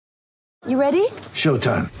You ready?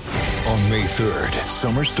 Showtime. On May 3rd,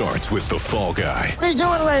 summer starts with The Fall Guy. Let's do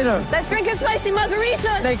it later. Let's drink a spicy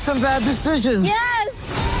margarita. Make some bad decisions.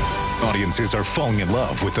 Yes! Audiences are falling in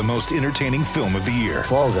love with the most entertaining film of the year.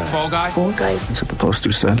 Fall Guy. Fall Guy? Fall guy. That's what the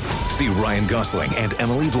poster said. See Ryan Gosling and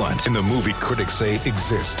Emily Blunt in the movie critics say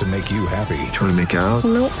exists to make you happy. Trying to make it out?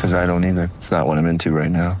 Nope. Because I don't either. It's not what I'm into right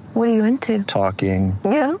now. What are you into? Talking.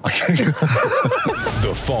 Yeah.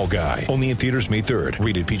 The Fall Guy. Only in theaters May 3rd.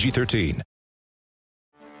 Rated PG-13.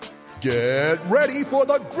 Get ready for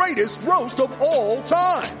the greatest roast of all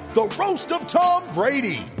time. The Roast of Tom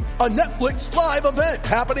Brady. A Netflix live event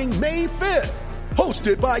happening May 5th.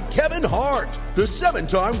 Hosted by Kevin Hart. The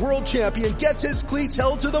 7-time world champion gets his cleats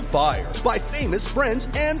held to the fire by famous friends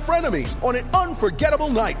and frenemies on an unforgettable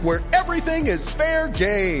night where everything is fair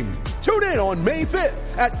game. Tune in on May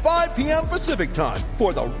 5th at 5 p.m. Pacific time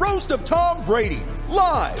for the Roast of Tom Brady.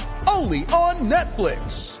 Live only on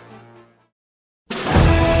Netflix.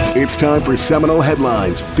 It's time for Seminole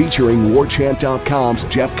Headlines featuring WarChant.com's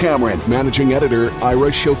Jeff Cameron, managing editor Ira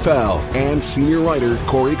Schofel, and senior writer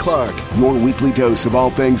Corey Clark. Your weekly dose of all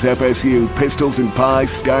things FSU, pistols, and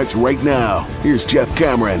pies starts right now. Here's Jeff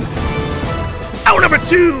Cameron. Hour number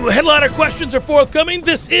 2, headliner questions are forthcoming.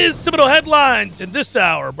 This is Seminole Headlines, and this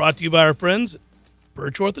hour brought to you by our friends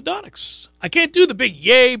Birch Orthodontics. I can't do the big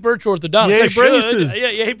yay Birch Orthodontics. Yay I should. braces. Yeah,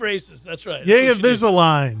 yay braces. That's right. Yay That's what you do.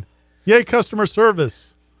 Invisalign. Yay customer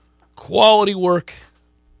service. Quality work.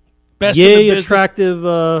 Best Yay, in the business. attractive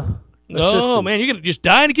Oh, assistance. man, you're going to just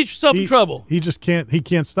dying to get yourself in trouble. He just can't. He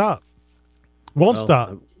can't stop. Won't Well,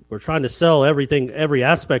 stop. We're trying to sell everything, every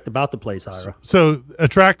aspect about the place, Ira. So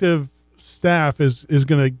attractive staff is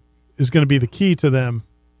going to be the key to them.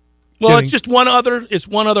 Well, getting- it's just one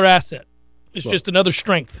other asset. It's just another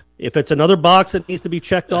strength. If it's another box that needs to be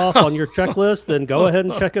checked off on your checklist, then go ahead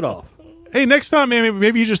and check it off. Hey, next time, man,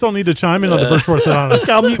 maybe you just don't need to chime in on the Birch Orthodontics.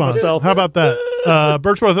 I'll mute response. myself. How about that?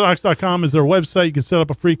 BirchOrthodontics.com is their website. You can set up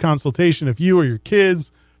a free consultation if you or your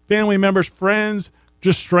kids, family members, friends,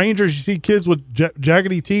 just strangers, you see kids with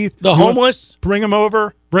jaggedy teeth. The homeless. Bring them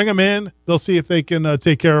over. Bring them in. They'll see if they can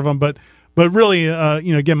take care of them. But really,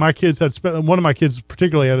 again, my kids had one of my kids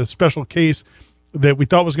particularly had a special case that we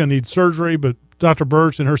thought was going to need surgery, but Dr.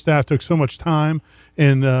 Birch and her staff took so much time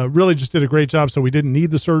and really just did a great job, so we didn't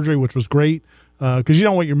need the surgery, which was great, because you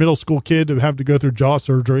don't want your middle school kid to have to go through jaw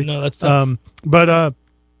surgery. No, that's tough. But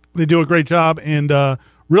they do a great job, and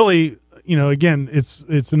really, again,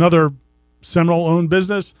 it's another Seminole-owned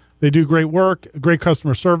business. They do great work, great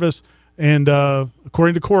customer service, and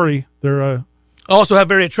according to Corey, they're also have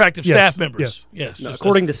very attractive Yes, staff members. yes. Yes.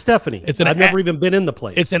 According to Stephanie, I've never even been in the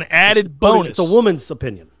place. It's an added bonus. It's a woman's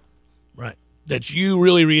opinion. Right. That you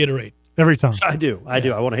really reiterate. every time. I do. I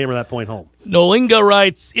want to hammer that point home. Nolinga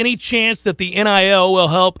writes, any chance that the NIL will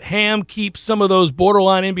help Ham keep some of those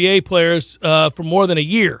borderline NBA players for more than a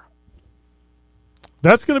year?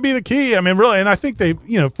 That's going to be the key. I mean, really, and I think they,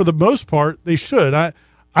 for the most part, they should.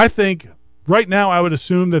 I think right now I would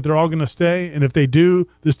assume that they're all going to stay, and if they do,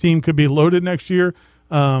 this team could be loaded next year.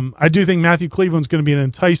 I do think Matthew Cleveland's going to be an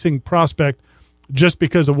enticing prospect just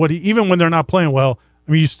because of what even when they're not playing well,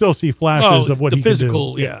 I mean, you still see flashes of what the he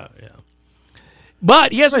physical, can do. yeah.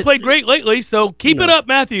 But he hasn't played great lately, so keep it up,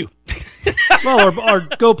 Matthew. Well, or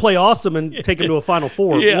go play awesome and take him to a Final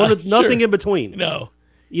Four. Yeah, nothing sure. in between. No.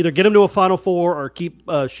 Either get him to a Final Four or keep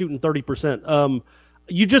shooting 30%.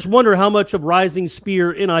 You just wonder how much of Rising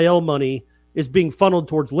Spear NIL money is being funneled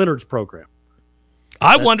towards Leonard's program.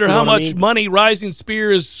 I wonder how much mean? money Rising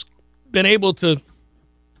Spear has been able to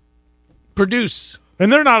produce.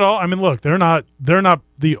 And they're not all. I mean, look, they're not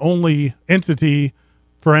the only entity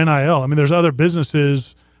for NIL. I mean, there's other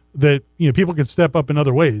businesses that people can step up in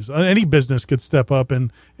other ways. Any business could step up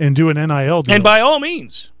and do an NIL deal. And by all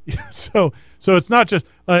means. So it's not just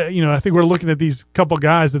I think we're looking at these couple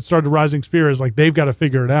guys that started Rising Spear as like they've got to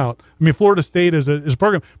figure it out. I mean, Florida State is a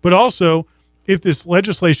program, but also if this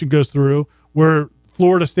legislation goes through where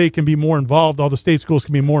Florida State can be more involved, all the state schools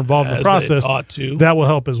can be more involved in the process. Ought to. That will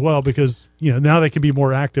help as well because now they can be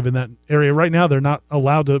more active in that area. Right now, they're not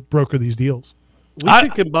allowed to broker these deals. We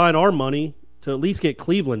could combine our money to at least get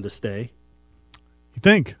Cleveland to stay. You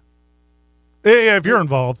think? Yeah, if you're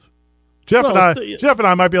involved. Jeff and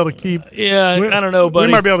I might be able to keep. I don't know, buddy.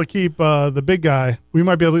 We might be able to keep the big guy. We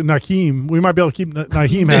might be able to Naheem. We might be able to keep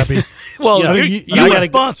Naheem happy. Well, Yeah. you would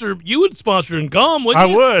sponsor. You would sponsor Ngam, wouldn't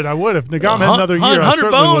you? I would. If Ngam had another year, I 100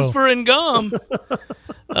 certainly bones will. for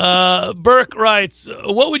Ngam. Burke writes,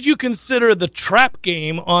 what would you consider the trap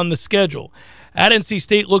game on the schedule? At NC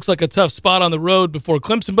State looks like a tough spot on the road before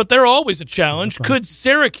Clemson, but they're always a challenge. Could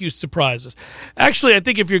Syracuse surprise us? Actually, I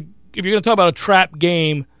think if you're going to talk about a trap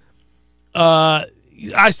game,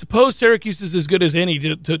 I suppose Syracuse is as good as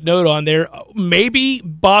any to note on there. Maybe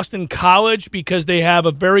Boston College because they have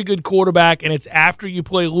a very good quarterback, and it's after you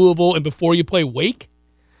play Louisville and before you play Wake.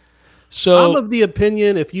 So I'm of the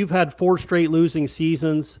opinion if you've had 4 straight losing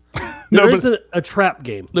seasons, there isn't a trap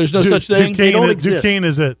game. There's no such thing. Duquesne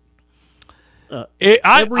is it.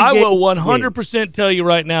 I will 100% tell you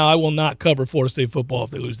right now, I will not cover Florida State football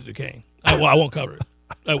if they lose to Duquesne. I won't cover it.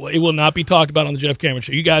 It will not be talked about on the Jeff Cameron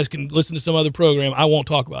Show. You guys can listen to some other program. I won't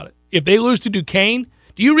talk about it. If they lose to Duquesne,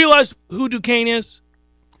 do you realize who Duquesne is?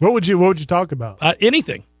 What would you talk about?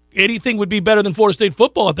 Anything. Anything would be better than Florida State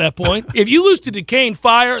football at that point. If you lose to Duquesne,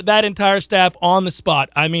 fire that entire staff on the spot.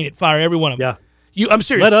 I mean it. Fire every one of them. Yeah. I'm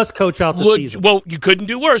serious. Let us coach out the season. Well, you couldn't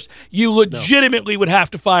do worse. You legitimately would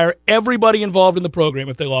have to fire everybody involved in the program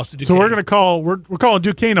if they lost to Duquesne. So we're calling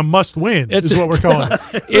Duquesne a must win. Is what we're calling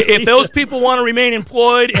it. If those people want to remain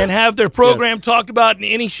employed and have their program talked about in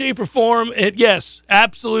any shape or form, yes,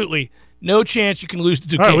 absolutely. No chance you can lose to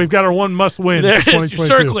Duquesne. All right, we've got our one must win. There it is. You're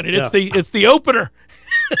circling it. It's the opener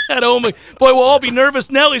at home. Boy, we'll all be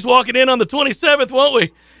nervous. Nellie's walking in on the 27th, won't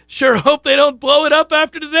we? Sure hope they don't blow it up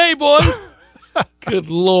after today, boys. Good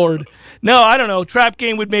Lord. No, I don't know. Trap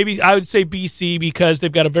game I would say BC because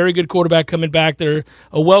they've got a very good quarterback coming back. They're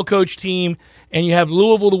a well-coached team, and you have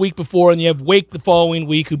Louisville the week before, and you have Wake the following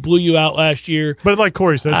week who blew you out last year. But like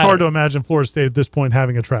Corey said, it's hard to imagine Florida State at this point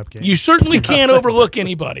having a trap game. You certainly can't overlook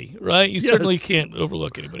anybody, right? You certainly can't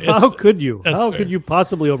overlook anybody. How could you? How fair. could you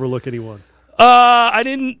possibly overlook anyone? I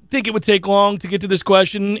didn't think it would take long to get to this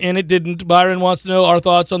question, and it didn't. Byron wants to know our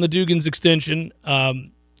thoughts on the Dugans extension.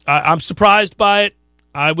 I'm surprised by it.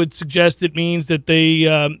 I would suggest it means that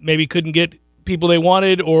they maybe couldn't get people they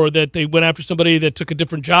wanted or that they went after somebody that took a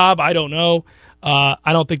different job. I don't know. I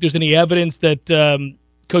don't think there's any evidence that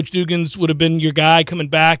Coach Dugans would have been your guy coming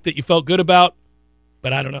back that you felt good about.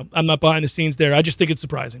 But I don't know. I'm not behind the scenes there. I just think it's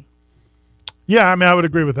surprising. Yeah, I mean, I would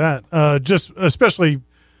agree with that. Just especially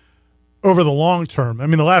over the long term. I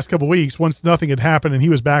mean, the last couple of weeks, once nothing had happened and he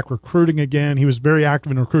was back recruiting again, he was very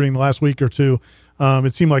active in recruiting the last week or two.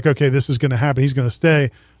 It seemed like, okay, this is going to happen. He's going to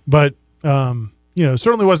stay. But,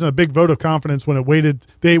 certainly wasn't a big vote of confidence when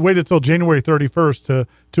they waited till January 31st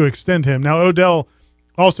to extend him. Now, Odell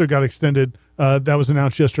also got extended. That was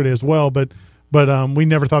announced yesterday as well. But we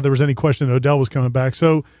never thought there was any question that Odell was coming back.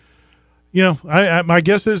 So, my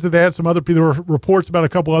guess is that they had some other people. There were reports about a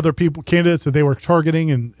couple other candidates that they were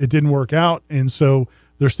targeting, and it didn't work out. And so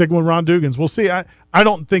they're sticking with Ron Dugans. We'll see. I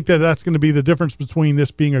don't think that that's going to be the difference between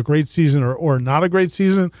this being a great season or not a great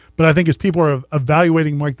season. But I think as people are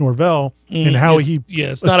evaluating Mike Norvell and how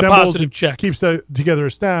it's not a positive check, keeps together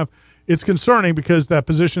his staff, it's concerning because that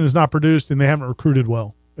position is not produced and they haven't recruited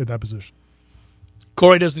well at that position.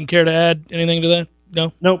 Corey doesn't care to add anything to that?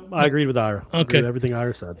 No? Nope, I agreed with Ira. Okay. I agree with everything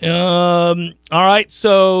Ira said. All right,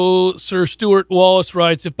 so Sir Stuart Wallace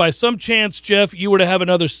writes, if by some chance, Jeff, you were to have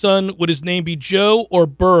another son, would his name be Joe or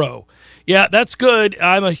Burrow? Yeah, that's good.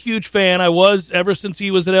 I'm a huge fan. I was ever since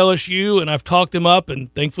he was at LSU, and I've talked him up,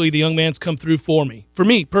 and thankfully the young man's come through for me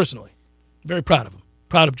personally. Very proud of him.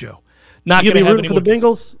 Proud of Joe. Not going to have any for the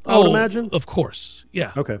Bengals, I would imagine? Of course,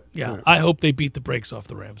 yeah. Okay. Yeah, right. I hope they beat the brakes off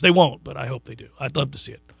the Rams. They won't, but I hope they do. I'd love to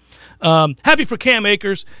see it. Happy for Cam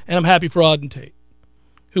Akers, and I'm happy for Auden Tate,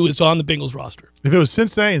 who is on the Bengals roster. If it was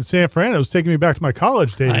Cincinnati and San Fran, it was taking me back to my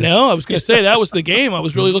college days. I know. I was going to say that was the game. I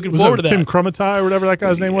was really looking forward to that. Tim Cromatai or whatever that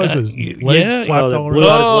guy's name was? His leg flapped all blew around.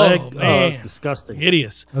 out his leg. Man. Oh, it's disgusting.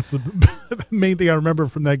 Hideous. That's the main thing I remember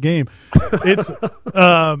from that game. It's,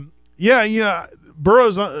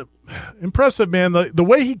 Burrow's impressive, man. The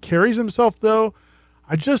way he carries himself, though,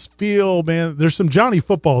 I just feel, man, there's some Johnny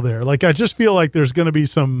football there. Like, I just feel like there's going to be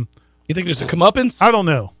some. You think there's a comeuppance? I don't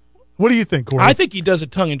know. What do you think, Corey? I think he does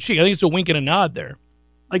it tongue-in-cheek. I think it's a wink and a nod there.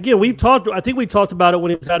 Again, I think we talked about it when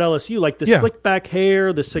he was at LSU, like the slick back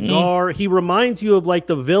hair, the cigar. He reminds you of like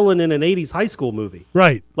the villain in an 80s high school movie.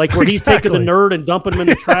 Right. Like where he's taking the nerd and dumping him in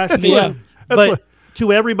the trash. But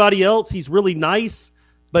to everybody else, he's really nice.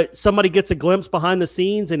 But somebody gets a glimpse behind the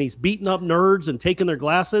scenes and he's beating up nerds and taking their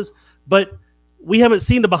glasses. But we haven't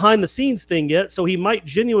seen the behind the scenes thing yet, so he might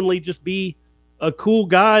genuinely just be a cool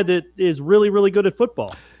guy that is really, really good at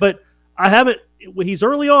football. But I haven't. He's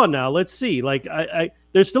early on now. Let's see. Like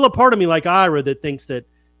there's still a part of me like Ira that thinks that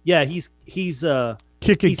he's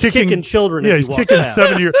kicking children. Yeah, as he's he kicking walks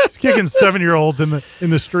past. kicking 7-year-olds in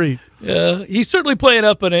the street. Yeah, he's certainly playing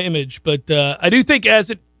up an image, but I do think as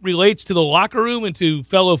it relates to the locker room and to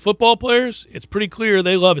fellow football players, it's pretty clear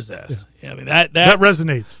they love his ass. Yeah, I mean that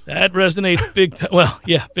resonates. That resonates big time. Well,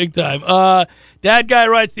 yeah, big time. Dad guy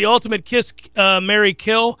writes the ultimate kiss, marry,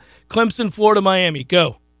 kill. Clemson, Florida, Miami.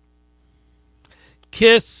 Go.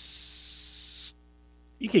 Kiss.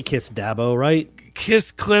 You could kiss Dabo, right?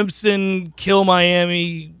 Kiss Clemson, kill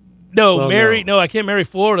Miami. No, Well, marry. No, I can't marry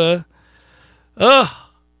Florida. Ugh.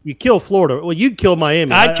 You kill Florida. Well, you'd kill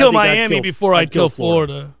Miami. I'd kill think Miami before I'd kill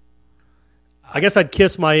Florida. I guess I'd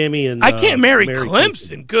kiss Miami and I can't marry Clemson.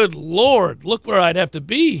 Clemson. Good Lord. Look where I'd have to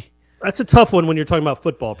be. That's a tough one when you're talking about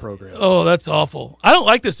football programs. Oh, that's awful. I don't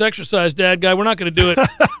like this exercise, Dad guy. We're not going to do it.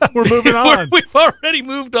 We're moving on. We've already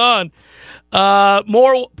moved on.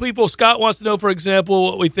 More people. Scott wants to know, for example,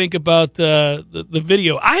 what we think about the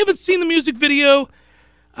video. I haven't seen the music video.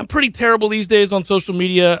 I'm pretty terrible these days on social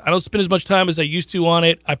media. I don't spend as much time as I used to on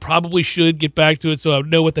it. I probably should get back to it so I would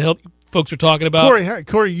know what the hell folks are talking about.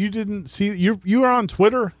 Corey, you didn't see you were on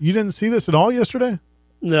Twitter. You didn't see this at all yesterday?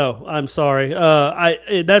 No, I'm sorry.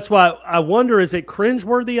 That's why I wonder, is it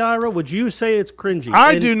cringeworthy, Ira? Would you say it's cringy?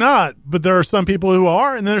 I do not, but there are some people who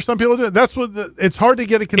are, and there are some people who do. That's what it's hard to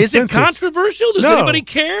get a consensus. Is it controversial? Does anybody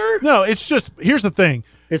care? No, it's just, here's the thing.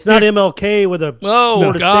 It's not MLK with a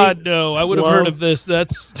God, no. I would have heard of this.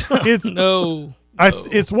 That's it's no.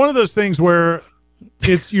 It's one of those things where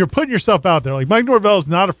you're putting yourself out there. Like Mike Norvell is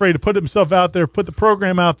not afraid to put himself out there, put the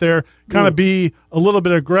program out there, kind of be a little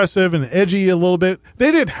bit aggressive and edgy a little bit.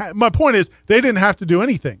 They didn't. My point is, they didn't have to do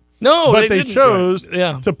anything. No, but they didn't. chose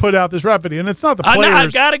to put out this rap video, and it's not the players. I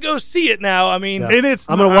got to go see it now. I mean, and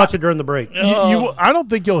I'm going to watch it during the break. I don't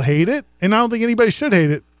think you'll hate it, and I don't think anybody should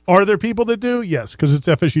hate it. Are there people that do? Yes, because it's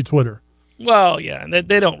FSU Twitter. Well, yeah, and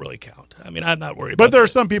they don't really count. I mean, I'm not worried about But there that.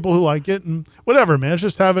 are some people who like it, and whatever, man. It's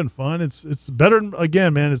just having fun. It's better,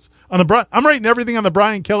 again, man. It's on the. I'm rating everything on the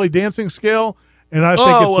Brian Kelly dancing scale, and I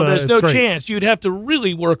think there's no great. chance. You'd have to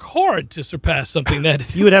really work hard to surpass something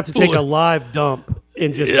that you would have to take a live dump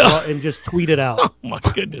and just tweet it out. Oh my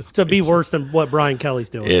goodness, to be worse than what Brian Kelly's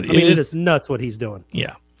doing. It is nuts what he's doing.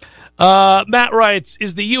 Yeah. Matt writes,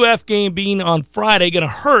 is the UF game being on Friday going to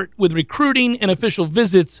hurt with recruiting and official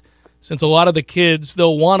visits, since a lot of the kids,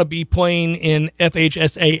 they'll want to be playing in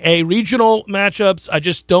FHSAA regional matchups? I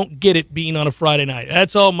just don't get it being on a Friday night.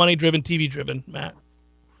 That's all money-driven, TV-driven, Matt.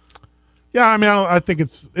 Yeah, I mean, I think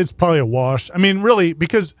it's probably a wash. I mean, really,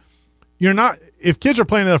 because you're not – if kids are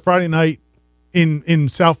playing on a Friday night in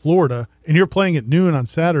South Florida and you're playing at noon on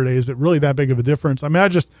Saturday, is it really that big of a difference? I mean, I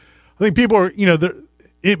think people are –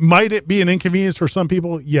 it might be an inconvenience for some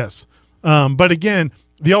people, yes. But again,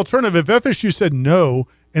 the alternative, if FSU said no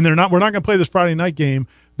and we're not going to play this Friday night game,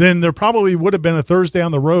 then there probably would have been a Thursday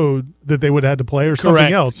on the road that they would have had to play or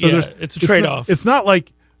something else. So it's a trade-off. It's not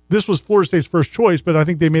like this was Florida State's first choice, but I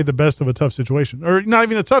think they made the best of a tough situation. Or not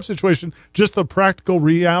even a tough situation, just the practical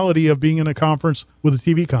reality of being in a conference with a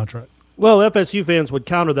TV contract. Well, FSU fans would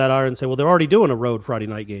counter that and say, well, they're already doing a road Friday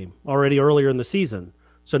night game already earlier in the season.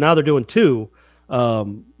 So now they're doing two.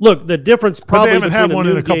 Look, the difference probably but they haven't had one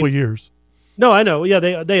in a couple of years. No, I know. Yeah,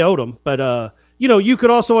 they owed them. But, you could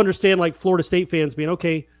also understand like Florida State fans being,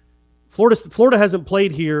 okay, Florida hasn't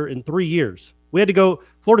played here in 3 years.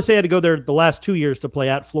 Florida State had to go there the last 2 years to play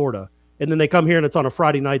at Florida. And then they come here and it's on a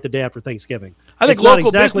Friday night the day after Thanksgiving. I think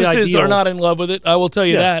local businesses are not in love with it. I will tell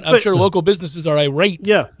you that. I'm sure local businesses are irate.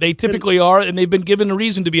 Yeah. They typically are, and they've been given a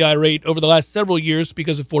reason to be irate over the last several years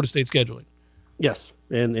because of Florida State scheduling. Yes,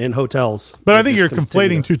 and hotels. But I think you're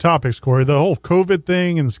conflating two topics, Corey. The whole COVID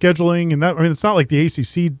thing and scheduling, and that. I mean, it's not like the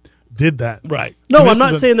ACC did that, right? No, I'm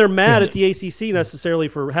not saying they're mad at the ACC necessarily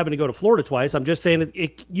for having to go to Florida twice. I'm just saying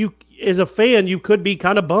you, as a fan, you could be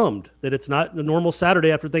kind of bummed that it's not a normal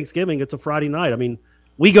Saturday after Thanksgiving. It's a Friday night. I mean,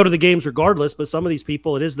 we go to the games regardless, but some of these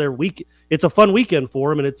people, it is their week. It's a fun weekend for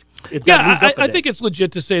them, and it's I think it's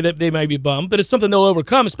legit to say that they may be bummed, but it's something they'll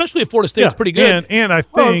overcome, especially if Florida State's pretty good. And I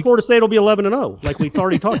think Florida State will be 11-0, like we've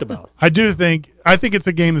already talked about. I think it's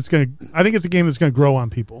a game that's going to grow on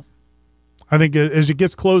people. I think as it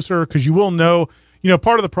gets closer, because you will know,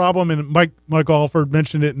 part of the problem, and Mike Alford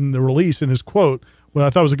mentioned it in the release in his quote, what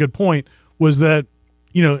I thought was a good point, was that,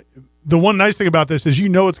 the one nice thing about this is it's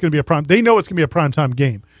going to be they know it's going to be a primetime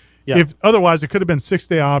game. Yeah. If otherwise it could have been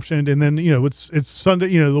 6-day optioned, and then it's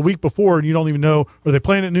Sunday, the week before, and you don't even know, are they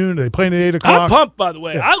playing at noon? Are they playing at 8 o'clock? I'm pumped, by the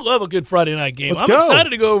way. Yeah. I love a good Friday night game. I'm excited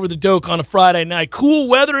to go over the Doak on a Friday night. Cool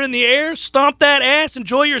weather in the air, stomp that ass,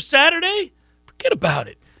 enjoy your Saturday. Forget about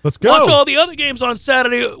it. Let's go. Watch all the other games on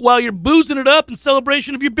Saturday while you're boozing it up in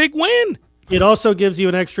celebration of your big win. It also gives you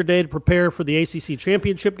an extra day to prepare for the ACC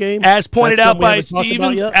championship game. As pointed out by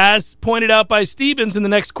Stevens, in the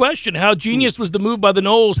next question, how genius was the move by the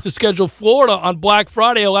Noles to schedule Florida on Black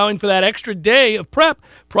Friday, allowing for that extra day of prep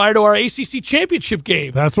prior to our ACC championship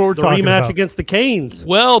game. That's what we're talking rematch about. Against the Canes.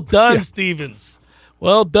 Well done, Stevens.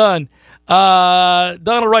 Well done.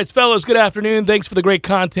 Donald writes, fellows, good afternoon. Thanks for the great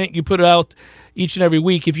content you put out each and every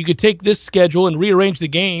week. If you could take this schedule and rearrange the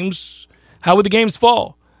games How would the games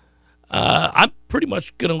fall? I'm pretty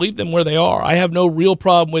much going to leave them where they are. I have no real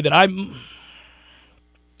problem with it. I'm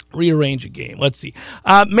rearrange a game. Let's see.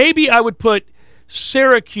 Maybe I would put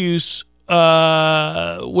Syracuse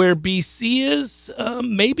where BC is.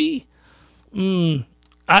 Maybe. No,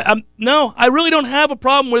 I really don't have a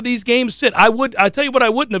problem where these games sit. I tell you what I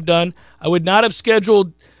wouldn't have done. I would not have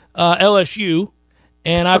scheduled LSU,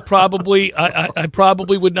 and I probably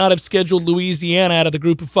would not have scheduled Louisiana out of the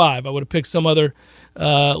group of 5. I would have picked some other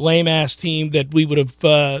lame ass team that we would have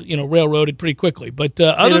railroaded pretty quickly. But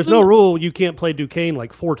there's no rule you can't play Duquesne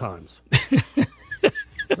like 4 times.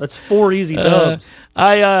 That's 4 easy dubs.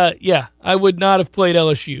 I would not have played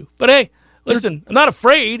LSU. But hey, listen, I'm not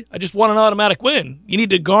afraid. I just want an automatic win. You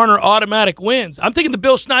need to garner automatic wins. I'm thinking the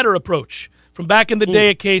Bill Snyder approach from back in the day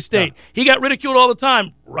at K-State. Yeah. He got ridiculed all the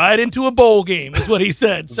time. Right into a bowl game is what he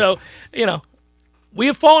said. So, we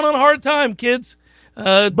have fallen on a hard time, kids.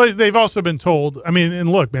 But they've also been told. I mean, and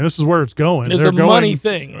look, man, this is where it's going. It's a money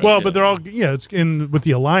thing. Right? Well, but they're all it's in with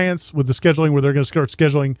the alliance with the scheduling where they're going to start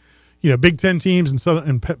scheduling, Big Ten teams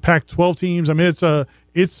and Pac-12 teams. I mean,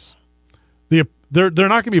 they're not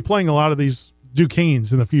going to be playing a lot of these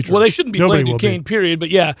Duquesnes in the future. Well, they shouldn't be playing Duquesne, period. But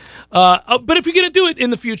yeah, but if you're going to do it in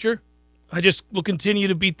the future, I just will continue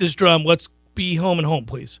to beat this drum. Let's be home and home,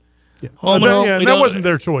 please. Yeah. Home and home. Yeah, that wasn't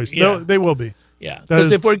their choice. Yeah. They will be. Yeah, that is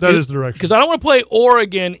the direction. Because I don't want to play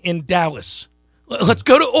Oregon in Dallas. Let's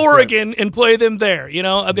go to Oregon and play them there.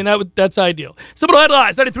 I mean, that's ideal. Seminole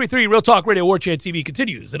Headlines, 93.3 Real Talk Radio, War Chant TV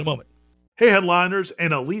continues in a moment. Hey, headliners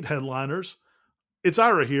and elite headliners. It's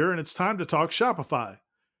Ira here, and it's time to talk Shopify.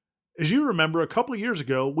 As you remember, a couple of years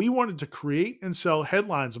ago, we wanted to create and sell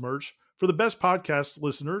headlines merch for the best podcast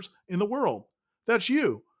listeners in the world. That's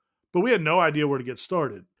you. But we had no idea where to get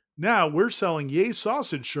started. Now we're selling Yay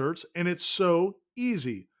Sausage shirts, and it's so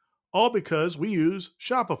easy. All because we use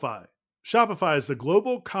Shopify. Shopify is the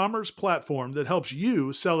global commerce platform that helps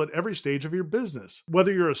you sell at every stage of your business.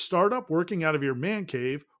 Whether you're a startup working out of your man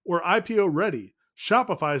cave or IPO ready,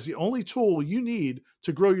 Shopify is the only tool you need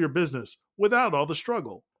to grow your business without all the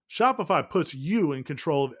struggle. Shopify puts you in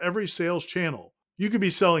control of every sales channel. You could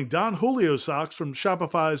be selling Don Julio socks from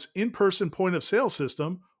Shopify's in-person point-of-sale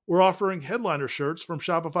system or offering headliner shirts from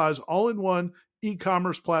Shopify's all-in-one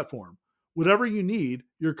e-commerce platform. Whatever you need,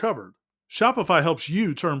 you're covered. Shopify helps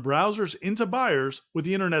you turn browsers into buyers with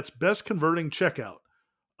the internet's best converting checkout,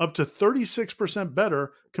 up to 36%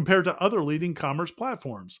 better compared to other leading commerce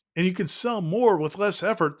platforms. And you can sell more with less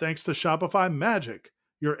effort thanks to Shopify Magic,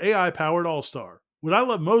 your AI-powered all-star. What I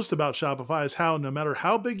love most about Shopify is how no matter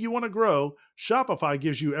how big you want to grow, Shopify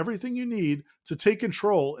gives you everything you need to take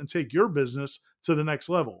control and take your business to the next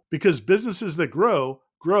level. Because businesses that grow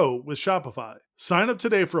with Shopify. Sign up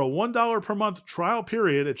today for a $1 per month trial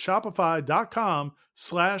period at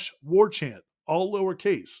shopify.com/warchant, all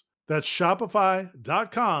lowercase. That's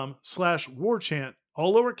shopify.com/warchant,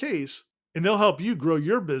 all lowercase, and they'll help you grow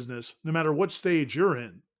your business no matter what stage you're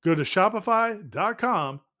in. Go to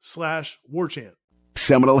shopify.com/warchant.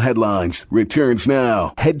 Seminole Headlines returns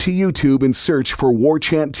now. Head to YouTube and search for War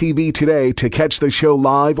Chant TV today to catch the show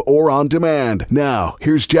live or on demand. Now,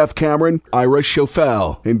 here's Jeff Cameron, Ira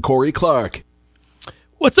Schofel, and Corey Clark.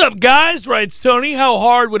 What's up, guys? Writes Tony. How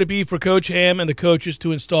hard would it be for Coach Ham and the coaches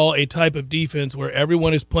to install a type of defense where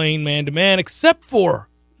everyone is playing man-to-man except for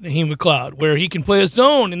Naheem McLeod, where he can play a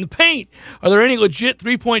zone in the paint? Are there any legit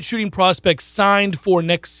three-point shooting prospects signed for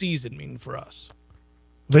next season, meaning for us?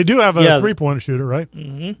 They do have a three-point shooter, right?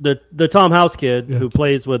 Mm-hmm. The Tom House kid who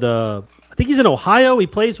plays with I think he's in Ohio. He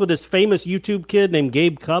plays with this famous YouTube kid named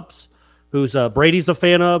Gabe Cupps, who's Brady's a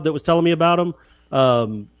fan of, that was telling me about him.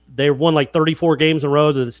 They won like 34 games in a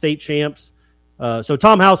row to the state champs. So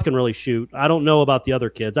Tom House can really shoot. I don't know about the other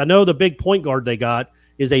kids. I know the big point guard they got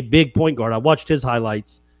is a big point guard. I watched his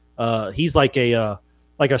highlights. He's like a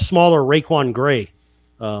smaller Raekwon Gray.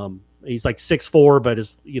 He's like 6'4", but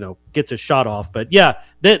gets his shot off. But yeah,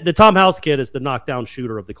 the Tom House kid is the knockdown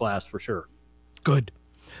shooter of the class for sure. Good.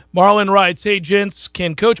 Marlon writes, hey, gents,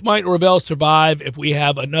 can Coach Mike Norvell survive if we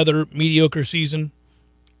have another mediocre season?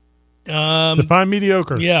 Define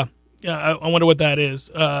mediocre. Yeah. I wonder what that is.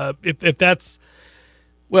 If that's,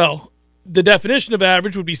 well, the definition of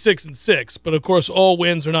average would be 6-6, but of course all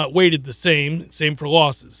wins are not weighted the same. Same for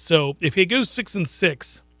losses. So if he goes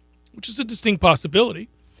 6-6, which is a distinct possibility,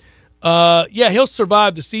 he'll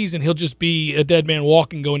survive the season. He'll just be a dead man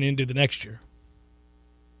walking going into the next year.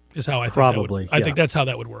 Is how I think probably. I think that's how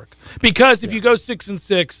that would work. Because if you go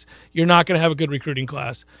 6-6, you're not going to have a good recruiting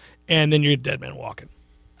class, and then you're a dead man walking,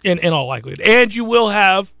 in all likelihood. And you will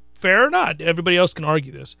have, fair or not, everybody else can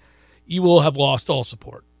argue this, you will have lost all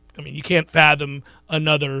support. I mean, you can't fathom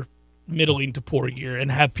another middling to poor year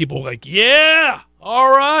and have people like, yeah,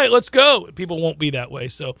 all right, let's go. People won't be that way.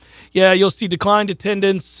 So, yeah, you'll see declined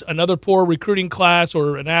attendance, another poor recruiting class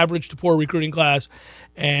or an average to poor recruiting class.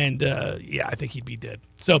 And, I think he'd be dead.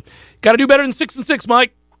 So, got to do better than 6-6,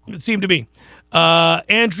 Mike, it seemed to me.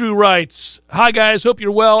 Andrew writes, hi, guys. Hope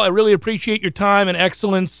you're well. I really appreciate your time and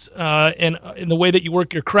excellence and in the way that you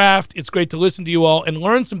work your craft. It's great to listen to you all and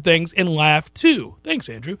learn some things and laugh, too. Thanks,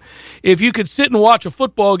 Andrew. If you could sit and watch a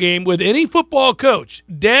football game with any football coach,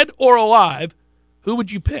 dead or alive, who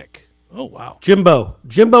would you pick? Oh, wow. Jimbo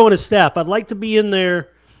and his staff. I'd like to be in there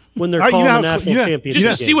when they're calling the national championship.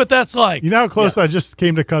 Just to see what that's like. You know how close I just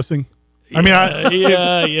came to cussing? I mean,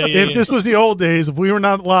 if this was the old days, if we were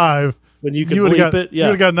not live, when you could bleep it, you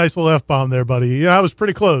would have got a nice little F-bomb there, buddy. Yeah, I was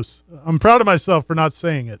pretty close. I'm proud of myself for not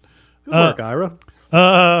saying it. Good work, Ira.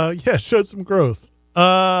 Showed some growth.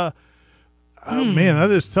 Man,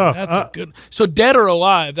 that is tough. That's a good. So dead or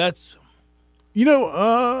alive? That's.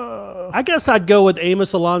 I guess I'd go with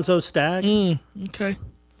Amos Alonzo Stagg. Okay.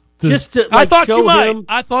 Just to, I thought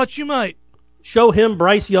you might. Show him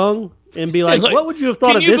Bryce Young and be like, what would you have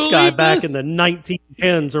thought of this guy back in the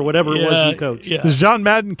 1910s or whatever it was you coached? Yeah. Does John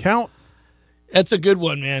Madden count? That's a good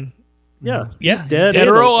one, man. Yeah. He's dead. Dead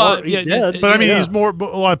or alive. He's dead. But I mean, he's more.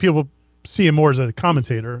 A lot of people see him more as a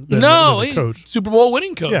commentator than a coach. Super Bowl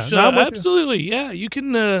winning coach. Yeah, absolutely. Yeah, you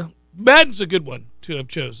can. Madden's a good one to have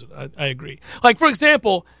chosen. I agree. Like, for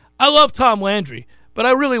example, I love Tom Landry, but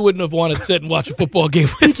I really wouldn't have wanted to sit and watch a football game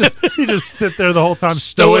with him. He just sit there the whole time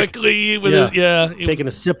stoically with his taking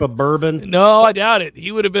a sip of bourbon. No, I doubt it.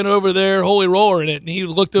 He would have been over there holy roller in it, and he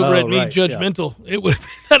looked over at me judgmental. Yeah. It would have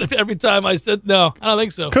been that every time I said no. I don't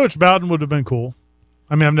think so. Coach Bowden would have been cool.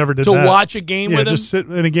 I mean, I've never did to that. Watch a game with him. Just sit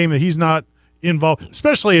in a game that he's not involved,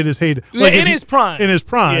 especially at his heyday. In his prime. In his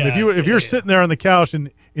prime. If you're sitting there on the couch in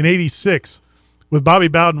 '86 with Bobby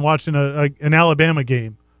Bowden watching an Alabama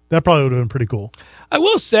game, that probably would have been pretty cool. I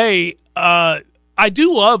will say, I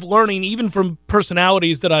do love learning even from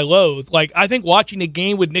personalities that I loathe. Like, I think watching a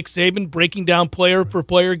game with Nick Saban, breaking down player for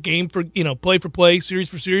player, game for, play for play, series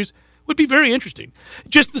for series, would be very interesting.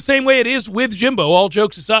 Just the same way it is with Jimbo, all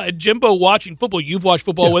jokes aside. Jimbo watching football, you've watched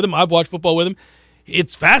football with him, I've watched football with him.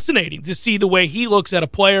 It's fascinating to see the way he looks at a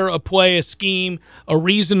player, a play, a scheme, a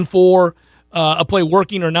reason for a play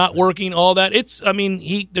working or not working, all that.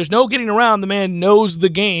 There's no getting around. The man knows the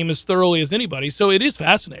game as thoroughly as anybody, so it is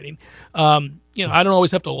fascinating. I don't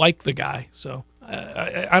always have to like the guy, so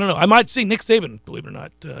I don't know. I might see Nick Saban, believe it or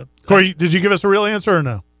not. Corey, did you give us a real answer or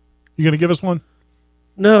no? You going to give us one?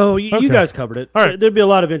 No, you guys covered it. All right. There'd be a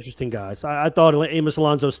lot of interesting guys. I thought Amos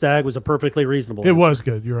Alonzo Stagg was a perfectly reasonable answer. Was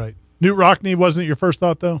good. You're right. Newt Rockne wasn't your first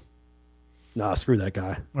thought, though? Nah, screw that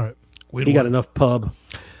guy. All right. He got enough pub.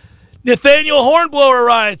 Nathaniel Hornblower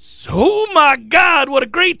writes, oh, my God, what a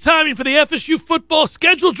great timing for the FSU football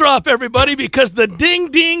schedule drop, everybody, because the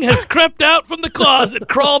ding-ding has crept out from the closet,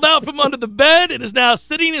 crawled out from under the bed, and is now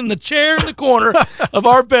sitting in the chair in the corner of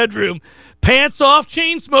our bedroom. Pants off,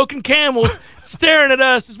 chain-smoking Camels, staring at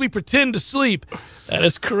us as we pretend to sleep. That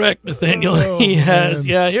is correct, Nathaniel. He has.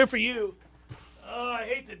 Yeah, here for you. Oh, I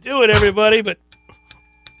hate to do it, everybody, but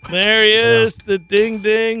there he is, the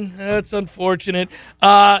ding-ding. That's unfortunate.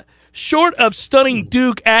 Short of stunning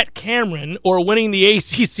Duke at Cameron or winning the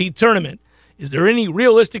ACC tournament, is there any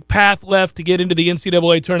realistic path left to get into the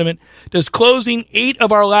NCAA tournament? Does closing 8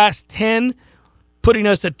 of our last 10, putting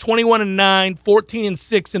us at 21-9,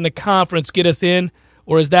 14-6 in the conference, get us in,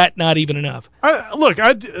 or is that not even enough?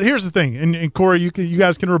 Here's the thing, and Corey, you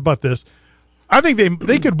guys can rebut this. I think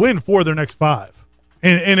they could win 4 of their next 5,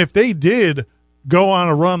 and if they did go on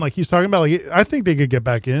a run like he's talking about, I think they could get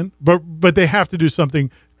back in, but they have to do something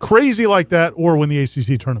crazy like that or win the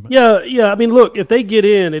ACC tournament. Yeah. I mean, look, if they get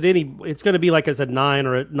in at any, it's going to be like as a 9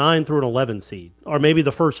 or a 9 through an 11 seed, or maybe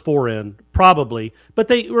the first 4 in, probably. But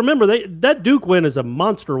that Duke win is a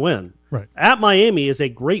monster win. Right. At Miami is a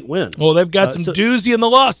great win. Well, they've got some doozy in the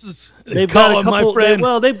losses. They've got a couple. My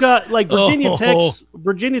friend. They've got like Virginia Tech's.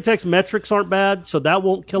 Virginia Tech's metrics aren't bad, so that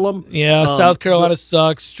won't kill them. Yeah, South Carolina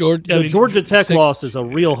sucks. Georgia Tech loss is a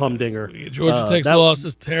real humdinger. Georgia Tech's loss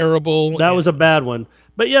is terrible. That was a bad one.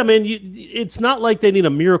 But yeah, man, it's not like they need a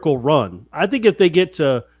miracle run. I think if they get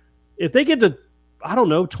to, I don't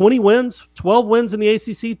know, 20 wins, 12 wins in the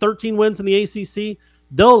ACC, 13 wins in the ACC,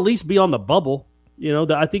 they'll at least be on the bubble.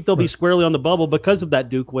 I think they'll be squarely on the bubble because of that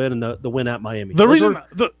Duke win and the win at Miami. The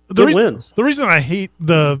reason I hate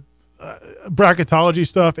the bracketology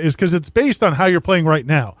stuff is because it's based on how you're playing right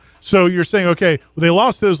now. So you're saying, okay, well, they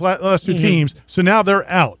lost those last 2 teams, so now they're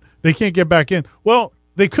out. They can't get back in. Well,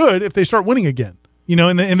 they could if they start winning again.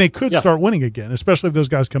 And they could start winning again, especially if those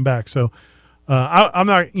guys come back. So I'm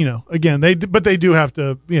not, again, they do have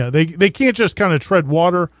to, they can't just kind of tread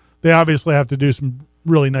water. They obviously have to do some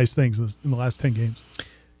really nice things in the last 10 games.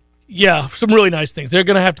 Yeah, some really nice things. They're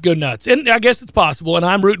going to have to go nuts. And I guess it's possible, and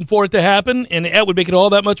I'm rooting for it to happen, and that would make it all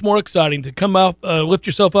that much more exciting to come out, lift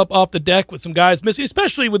yourself up off the deck with some guys missing,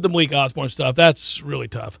 especially with the Malik Osborne stuff. That's really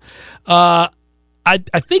tough. I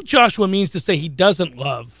think Joshua means to say he doesn't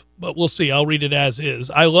love, but we'll see. I'll read it as is.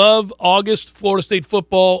 I love August Florida State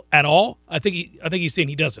football at all. I think he's saying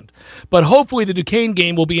he doesn't. But hopefully the Duquesne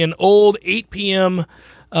game will be an old 8 p.m.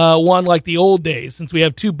 One like the old days. Since we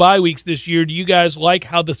have 2 bye weeks this year, do you guys like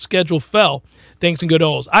how the schedule fell? Thanks and good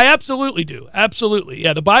Oles. I absolutely do. Absolutely.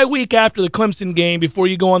 Yeah, the bye week after the Clemson game, before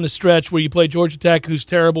you go on the stretch where you play Georgia Tech, who's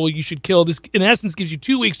terrible, you should kill. This, in essence, gives you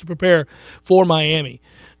 2 weeks to prepare for Miami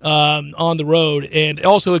on the road. And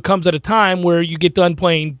also it comes at a time where you get done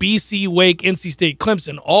playing BC, Wake, NC State,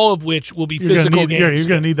 Clemson, all of which will be physical games. Yeah, you're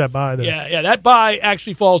going to need that bye there. Yeah, that bye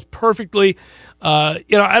actually falls perfectly. I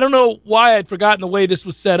don't know why I'd forgotten the way this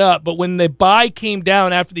was set up, but when the bye came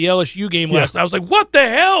down after the LSU game last night, I was like, what the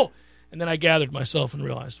hell? And then I gathered myself and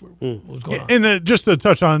realized what was going on. And just to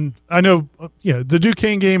touch on, I know the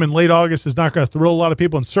Duquesne game in late August is not going to thrill a lot of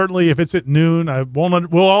people, and certainly if it's at noon,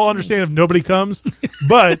 we'll all understand if nobody comes.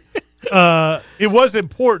 But it was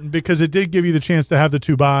important because it did give you the chance to have the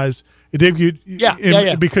 2 byes. It did give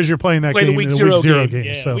you, because you're playing that game in the week 0 game.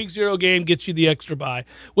 Yeah, so. Week 0 game gets you the extra bye,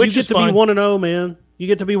 which you get to be 1-0, man. You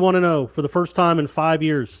get to be 1-0 for the first time in 5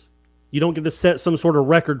 years. You don't get to set some sort of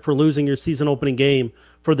record for losing your season opening game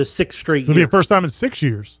for the 6th straight year. It'll be the first time in 6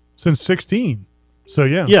 years since 16. So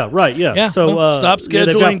yeah. Yeah, right. Yeah. So stop scheduling.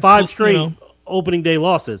 They've got 5 straight opening day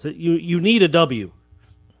losses. You need a W.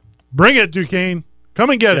 Bring it, Duquesne. Come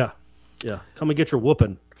and get it. Yeah. Come and get your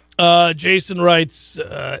whooping. Jason writes,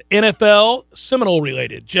 NFL Seminole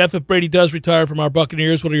related. Jeff, if Brady does retire from our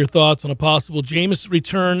Buccaneers, what are your thoughts on a possible Jameis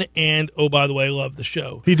return? And, oh, by the way, love the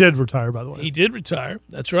show. He did retire, by the way. He did retire.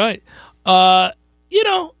 That's right.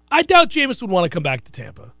 I doubt Jameis would want to come back to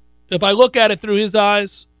Tampa. If I look at it through his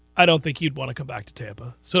eyes, I don't think he'd want to come back to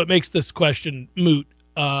Tampa. So it makes this question moot.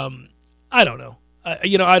 I don't know.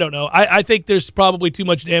 I don't know. I think there's probably too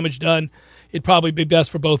much damage done. It'd probably be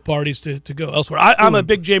best for both parties to go elsewhere. I'm a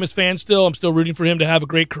big Jameis fan still. I'm still rooting for him to have a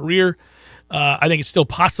great career. I think it's still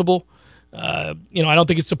possible. I don't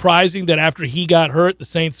think it's surprising that after he got hurt, the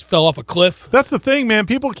Saints fell off a cliff. That's the thing, man.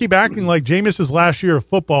 People keep acting like Jameis's last year of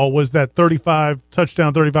football was that 35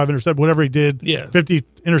 touchdown, 35 interception, whatever he did. Yeah. 50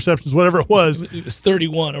 interceptions, whatever it was. It was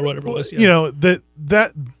 31 or whatever it was. Yeah.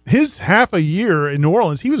 That his half a year in New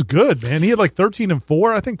Orleans, he was good, man. He had like 13 and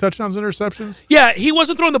 4, I think, touchdowns, interceptions. Yeah, he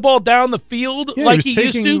wasn't throwing the ball down the field like he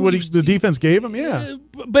used to. What the defense gave him, yeah.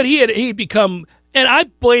 But he had become. And I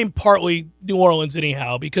blame partly New Orleans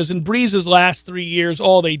anyhow, because in Breeze's last 3 years,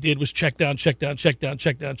 all they did was check down, check down, check down,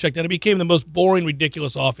 check down, check down. It became the most boring,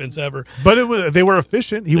 ridiculous offense ever. But they were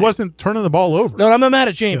efficient. He wasn't turning the ball over. No, I'm not mad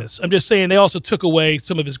at Jameis. Yeah. I'm just saying they also took away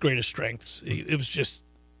some of his greatest strengths. It was just...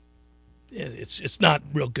 It's not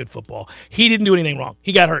real good football. He didn't do anything wrong.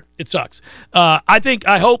 He got hurt. It sucks.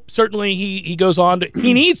 I hope certainly he goes on to.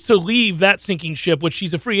 He needs to leave that sinking ship, which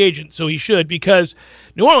he's a free agent, so he should, because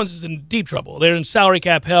New Orleans is in deep trouble. They're in salary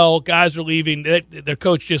cap hell. Guys are leaving. Their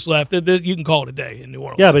coach just left. You can call it a day in New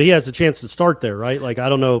Orleans. Yeah, but he has a chance to start there, right? Like, I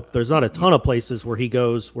don't know. There's not a ton of places where he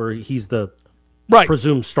goes where he's the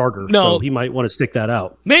presumed starter. No, so he might want to stick that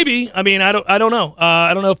out. Maybe. I mean, I don't know.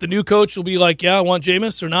 I don't know if the new coach will be like, yeah, I want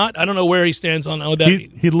Jameis or not. I don't know where he stands on that.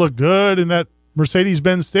 He looked good in that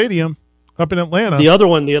Mercedes-Benz Stadium up in Atlanta. The other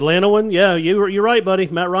one, the Atlanta one, yeah, you're right, buddy.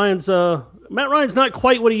 Matt Ryan's not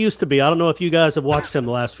quite what he used to be. I don't know if you guys have watched him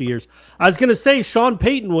the last few years. I was going to say Sean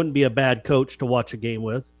Payton wouldn't be a bad coach to watch a game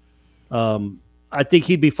with. I think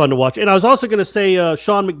he'd be fun to watch. And I was also going to say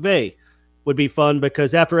Sean McVay would be fun,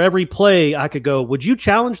 because after every play I could go, would you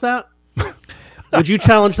challenge that? Would you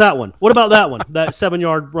challenge that one? What about that one? That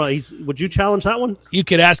 7-yard run. Would you challenge that one? You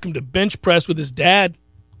could ask him to bench press with his dad.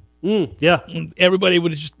 Yeah. And everybody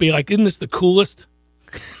would just be like, isn't this the coolest?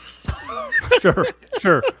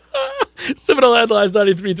 Sure. Seminole Headlines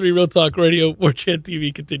 93.3 Real Talk Radio. War Chant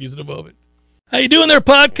TV continues in a moment. How you doing there,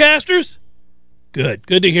 podcasters? Good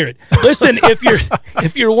to hear it. Listen,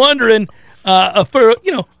 if you're wondering,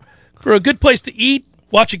 for a good place to eat,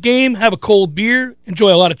 watch a game, have a cold beer,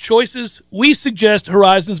 enjoy a lot of choices, we suggest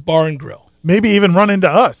Horizons Bar and Grill. Maybe even run into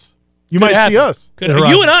us. You might see us.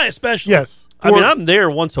 You and I especially. Yes. I mean, I'm there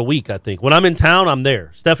once a week, I think. When I'm in town, I'm there.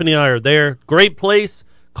 Stephanie and I are there. Great place,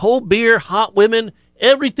 cold beer, hot women,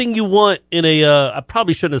 everything you want in a. I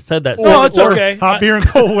probably shouldn't have said that. No, it's okay. Hot beer and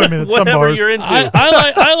cold women at some Whatever bars. you're into.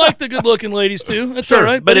 I like the good-looking ladies, too. That's Sure, all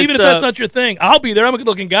right. but But even if it's, that's not your thing, I'll be there. I'm a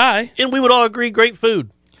good-looking guy. And we would all agree, great food.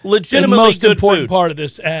 The Legitimately most good important food. part of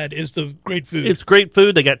this ad is the great food. It's great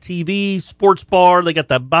food. They got TV, sports bar. They got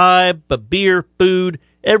the vibe, but beer, food,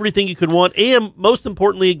 everything you could want. And most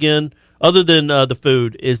importantly, again, other than the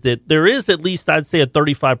food, is that there is at least, I'd say, a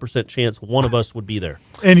 35% chance one of us would be there.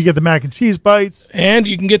 And you get the mac and cheese bites. And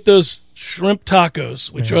you can get those shrimp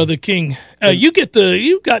tacos, which are the king. You've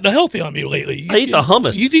gotten healthy on me lately. I eat the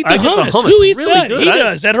hummus. You eat the I get hummus. the hummus. Who eats Really that? good. He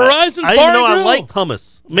does. At Horizons I Bar even know and I Grill. like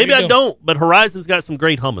hummus. Maybe There you I go. don't, but Horizon's got some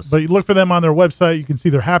great hummus. But you look for them on their website. You can see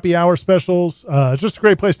their happy hour specials. It's just a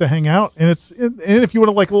great place to hang out. And and if you want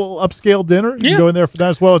to like a little upscale dinner, you can go in there for that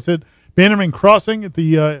as well. It's at Bannerman Crossing at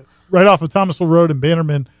the right off of Thomasville Road in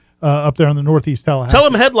Bannerman, up there on the northeast Tallahassee. Tell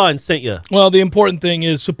them Headlines sent you. Well, the important thing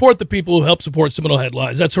is support the people who help support Seminole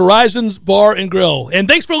Headlines. That's Horizons Bar and Grill. And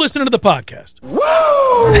thanks for listening to the podcast.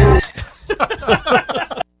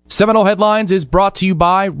 Seminole Headlines is brought to you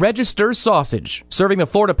by Register Sausage, serving the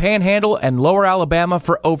Florida Panhandle and Lower Alabama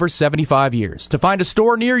for over 75 years. To find a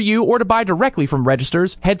store near you or to buy directly from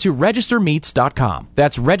Registers, head to registermeats.com.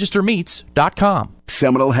 That's registermeats.com.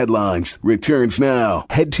 Seminole Headlines returns now.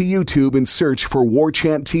 Head to YouTube and search for War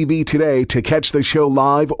Chant TV today to catch the show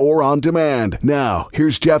live or on demand. Now,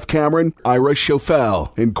 here's Jeff Cameron, Ira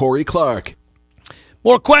Schofel, and Corey Clark.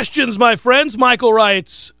 More questions, my friends. Michael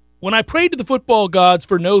writes, when I prayed to the football gods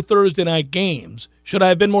for no Thursday night games, should I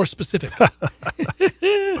have been more specific?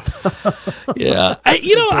 Yeah.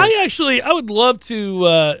 I would love to,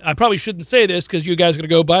 I probably shouldn't say this because you guys are going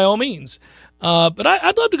to go by all means. But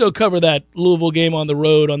I'd love to go cover that Louisville game on the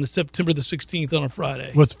road on the September the 16th on a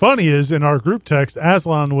Friday. What's funny is in our group text,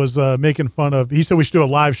 Aslan was making fun of, he said we should do a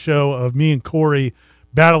live show of me and Corey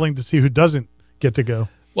battling to see who doesn't get to go.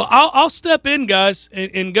 Well, I'll step in, guys,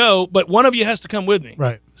 and go, but one of you has to come with me.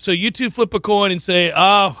 Right. So you two flip a coin and say,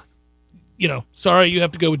 sorry, you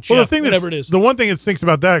have to go with Jeff, Well, the thing whatever it is. The one thing that stinks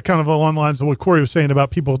about that, kind of along the lines of what Corey was saying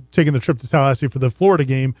about people taking the trip to Tallahassee for the Florida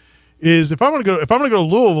game, is if I'm going to go to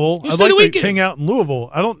Louisville, I'd like to hang out in Louisville.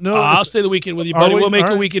 I don't know. I'll stay the weekend with you, buddy. We'll make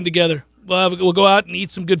a weekend together. We'll go out and eat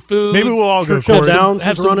some good food. Maybe we'll all go. Churchill Downs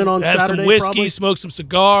have is running on have Saturday. some whiskey, probably. smoke some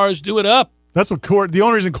cigars, do it up. That's what Corey. The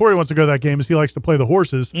only reason Corey wants to go to that game is he likes to play the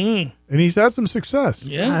horses, and he's had some success.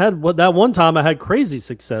 Yeah, I had that one time. I had crazy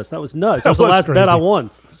success. That was nuts. That was the last crazy. bet I won.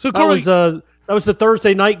 So Corey, that was the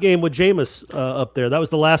Thursday night game with Jameis up there. That was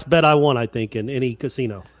the last bet I won, I think, in any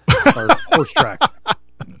casino or horse track.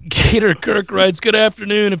 Gator Kirk writes, good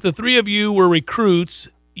afternoon. If the three of you were recruits,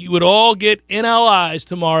 you would all get NLIs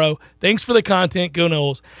tomorrow. Thanks for the content. Go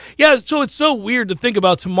Knowles. Yeah, so it's so weird to think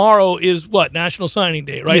about. Tomorrow is what? National Signing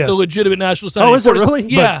Day, right? Yes. The legitimate National Signing Day. Oh, is it really?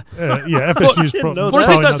 Yeah. Yeah, FSU's Florida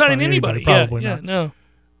State's not signing anybody. Probably Yeah, not. no.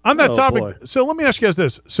 On that topic, boy. so let me ask you guys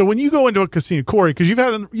this: so when you go into a casino, Corey, because you've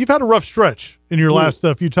had a rough stretch in your last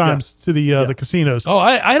few times to the casinos. Oh,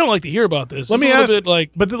 I don't like to hear about this. Let me It's a ask, little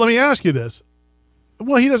bit but let me ask you this: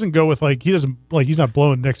 well, he doesn't go with he's not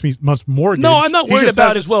blowing next month's mortgage. No, I'm not He worried just about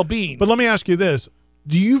has- his well-being. But let me ask you this: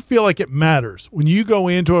 do you feel like it matters when you go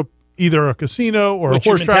into either a casino or What a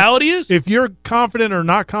horse your track? mentality is? If you're confident or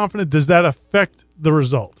not confident, does that affect the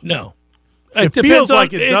result? No. It depends feels on,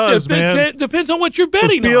 like it does, man. It depends on what you're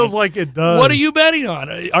betting on. It feels like it does. What are you betting on?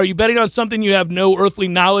 Are you betting on something you have no earthly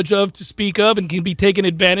knowledge of to speak of and can be taken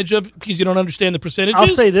advantage of because you don't understand the percentages? I'll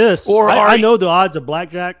say this. Or I know the odds of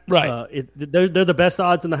blackjack. Right. They're the best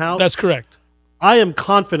odds in the house. That's correct. I am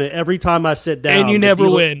confident every time I sit down. And you never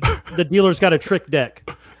win. The dealer's got a trick deck.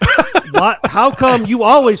 How come you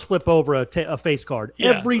always flip over a face card? Yeah.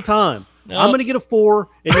 Every time. No. I'm going to get a 4,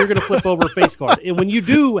 and you're going to flip over a face card. And when you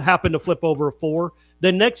do happen to flip over a 4,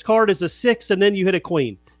 the next card is a 6, and then you hit a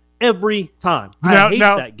queen. Every time. I hate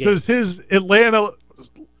that game. Does his Atlanta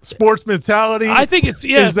sports mentality? I think it's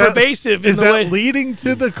pervasive. Is in the way, leading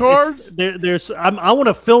to the cards? I want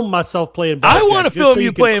to film myself playing blackjack. I want to film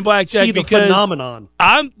you playing blackjack see the because phenomenon.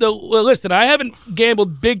 Listen, I haven't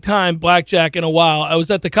gambled big time blackjack in a while. I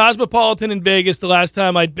was at the Cosmopolitan in Vegas the last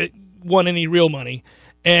time I won any real money,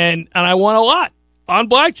 and I won a lot on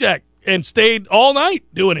blackjack and stayed all night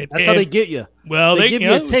doing it. That's how they get you. Well, they give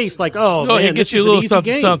you a taste like, man, it gets this you is a little an easy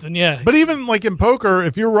something, game. something, yeah. But even like in poker,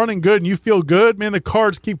 if you're running good and you feel good, man, the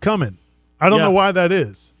cards keep coming. I don't know why that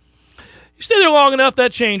is. You stay there long enough,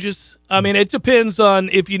 that changes. I mean, it depends on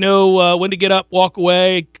if you know when to get up, walk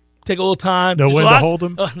away, take a little time. Know when to hold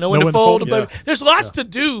them. Know when to fold them. But there's lots to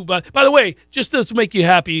do. But by the way, just to make you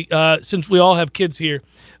happy, since we all have kids here,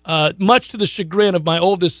 much to the chagrin of my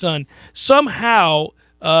oldest son, somehow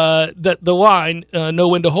the line "know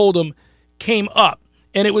when to hold them" came up.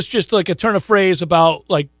 and it was just like a turn of phrase about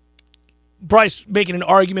like Bryce making an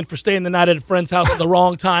argument for staying the night at a friend's house at the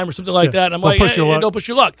wrong time or something like that. And I'm like, don't push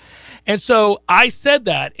your luck. And so I said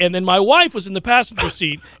that, and then my wife was in the passenger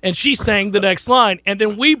seat, and she sang the next line, and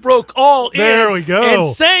then we broke all in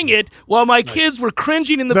and sang it while my kids were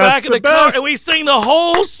cringing in the back of the car, and we sang the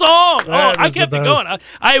whole song. I kept it going.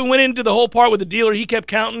 I went into the whole part with the dealer. He kept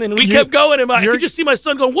counting, and we kept going, and I could just see my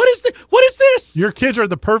son going, what is this? Your kids are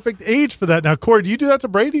the perfect age for that. Now, Corey, do you do that to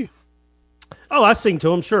Brady? Oh, I sing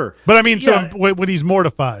to him, sure. But I mean, when he's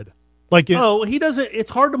mortified. He doesn't. It's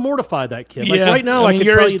hard to mortify that kid. Like right now, I can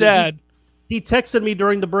tell you that he texted me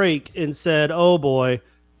during the break and said, "Oh boy,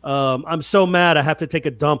 I'm so mad. I have to take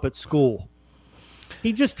a dump at school."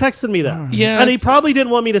 He just texted me that. Yeah, and he probably didn't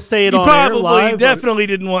want me to say it on air live. He definitely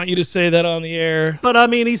didn't want you to say that on the air. But I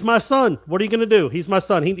mean, he's my son. What are you going to do? He's my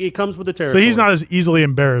son. He comes with the territory. So he's not as easily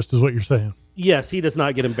embarrassed, is what you're saying. Yes, he does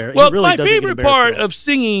not get embarrassed. Well, really my favorite part of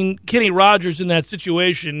singing Kenny Rogers in that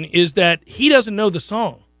situation is that he doesn't know the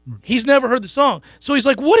song. He's never heard the song. So he's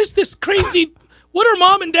like, what is this crazy, what are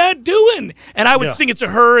mom and dad doing? And I would sing it to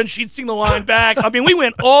her, and she'd sing the line back. I mean, we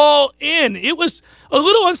went all in. It was a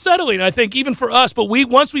little unsettling, I think, even for us. But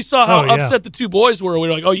once we saw how upset the two boys were, we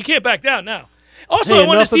were like, oh, you can't back down now. Also, I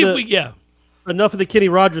wanted to see if we, Enough of the Kenny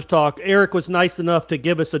Rogers talk. Eric was nice enough to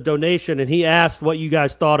give us a donation, and he asked what you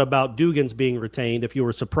guys thought about Dugans being retained, if you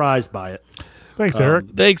were surprised by it. Thanks, Eric.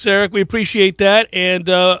 Thanks, Eric. We appreciate that, and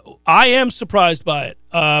I am surprised by it.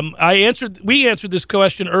 We answered this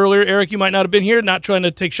question earlier. Eric, you might not have been here, not trying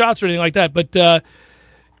to take shots or anything like that, but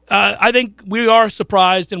I think we are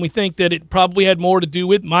surprised, and we think that it probably had more to do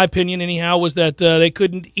with, my opinion anyhow, was that they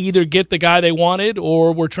couldn't either get the guy they wanted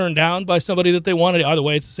or were turned down by somebody that they wanted. Either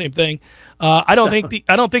way, it's the same thing. I don't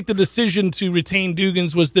think the decision to retain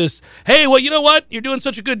Dugans was this, hey, well, you know what? You're doing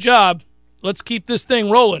such a good job. Let's keep this thing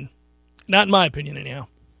rolling. Not in my opinion, anyhow.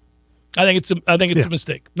 I think it's a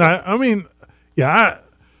mistake. I mean,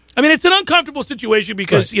 it's an uncomfortable situation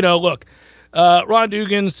because look, Ron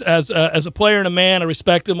Dugans as a player and a man, I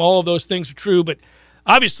respect him. All of those things are true, but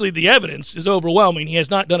obviously the evidence is overwhelming. He has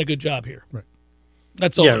not done a good job here. Right.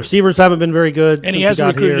 That's all. Yeah, receivers haven't been very good, and he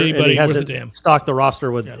hasn't recruited anybody. He hasn't stocked the roster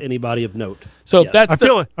with anybody of note. So I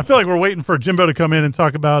feel like we're waiting for Jimbo to come in and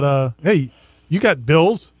talk about. Hey, you got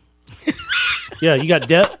bills? Yeah, you got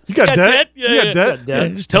debt. You got debt. Yeah, you got debt. Yeah,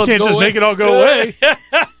 just tell you can't just make it all go away.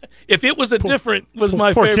 If it was my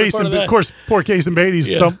favorite part of that. Of course, poor Case and Beatty's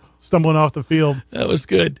stumbling off the field. That was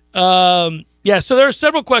good. So there are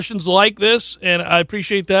several questions like this, and I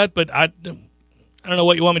appreciate that, but I don't know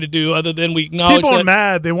what you want me to do other than we acknowledge people are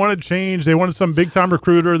mad. They wanted change. They wanted some big-time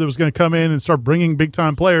recruiter that was going to come in and start bringing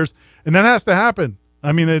big-time players, and that has to happen.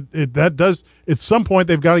 I mean, that does – at some point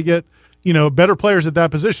they've got to get, better players at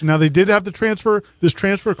that position. Now, they did have this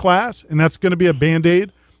transfer class, and that's going to be a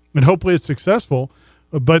Band-Aid, and hopefully it's successful.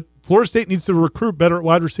 But Florida State needs to recruit better at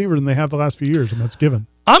wide receiver than they have the last few years, and that's given.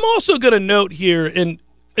 I'm also going to note here, and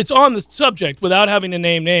it's on the subject without having to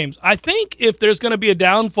name names. I think if there's going to be a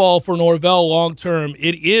downfall for Norvell long term,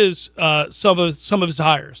 it is some of his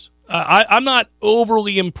hires. I'm not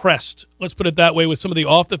overly impressed, let's put it that way, with some of the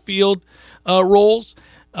off the field roles.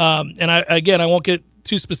 And I won't get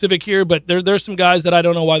too specific here, but there's some guys that I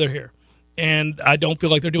don't know why they're here, and I don't feel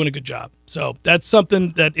like they're doing a good job. So that's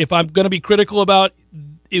something that if I'm going to be critical about,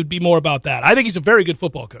 it would be more about that. I think he's a very good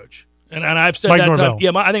football coach. And I've said Mike that Norvell. time.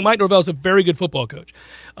 Yeah, I think Mike Norvell is a very good football coach.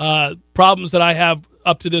 Problems that I have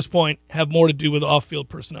up to this point have more to do with off-field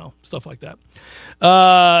personnel, stuff like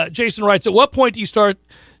that. Jason writes, at what point do you start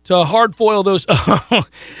to hard foil those?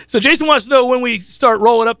 So Jason wants to know when we start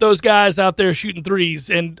rolling up those guys out there shooting threes.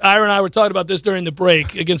 And Ira and I were talking about this during the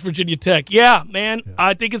break against Virginia Tech. Yeah, man,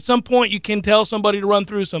 I think at some point you can tell somebody to run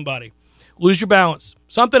through somebody. Lose your balance.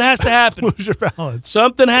 Something has to happen. Lose your balance.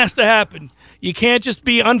 Something has to happen. You can't just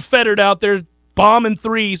be unfettered out there bombing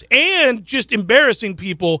threes and just embarrassing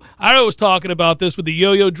people. I was talking about this with the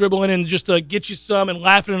yo-yo dribbling and just to get you some and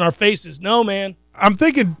laughing in our faces. No, man. I'm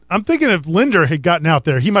thinking if Linder had gotten out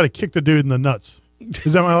there, he might have kicked the dude in the nuts.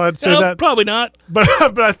 Is that am I allowed to say that? Probably not. But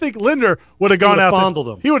I think Linder would have gone out there. Fondled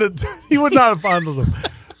him. He would not have fondled him.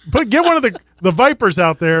 But get one of the Vipers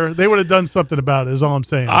out there. They would have done something about it. Is all I'm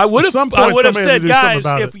saying. I would have said, guys,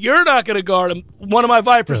 if you're not going to guard him, one of my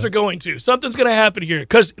Vipers are going to. Something's going to happen here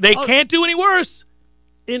because they can't do any worse.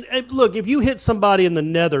 And look, if you hit somebody in the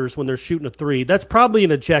nethers when they're shooting a three, that's probably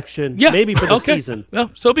an ejection, maybe for the season. Well,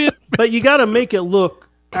 so be it. But you got to make it look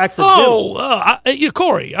accidental.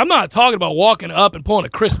 Corey, I'm not talking about walking up and pulling a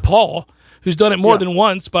Chris Paul. who's done it more than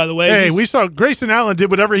once, by the way. Hey, we saw Grayson Allen did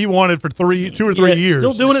whatever he wanted for 2 or 3 years.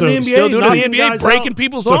 Still doing it in the NBA. Still doing it in the NBA, breaking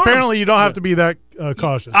people's arms. Apparently you don't have to be that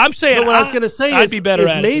cautious. I'm saying what I was going to say I'd is, be better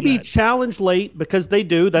at maybe it challenge late, because they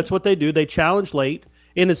do. That's what they do. They challenge late.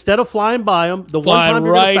 And instead of flying by them, the Fly one time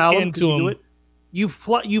you're right going to foul them, into you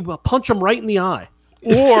do it, you punch them right in the eye.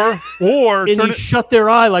 Or and you shut their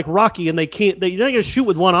eye like Rocky, and they can't. You're not going to shoot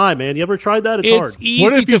with one eye, man. You ever tried that? It's hard. It's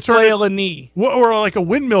easy to flail a knee. Or like a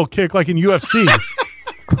windmill kick like in UFC.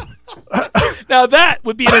 Now that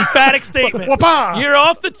would be an emphatic statement. You're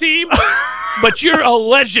off the team, but you're a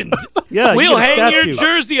legend. Yeah, we'll hang your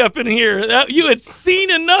jersey up in here. You had seen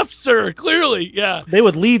enough, sir. Clearly, yeah. They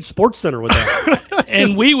would lead Sports Center with that,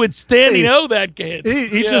 and we would standing O that kid.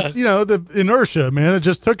 He just, the inertia, man. It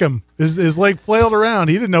just took him. His leg flailed around.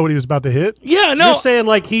 He didn't know what he was about to hit. Yeah, no. You're saying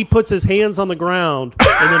like he puts his hands on the ground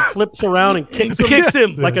and then flips around and kicks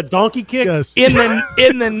him like a donkey kick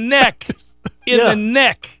in the neck. The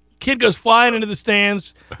neck. Kid goes flying into the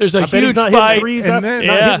stands. There's a huge fight. Hit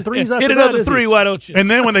another three. Why don't you? And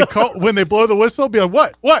then when they blow the whistle, be like,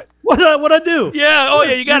 what? What I do? Yeah. Oh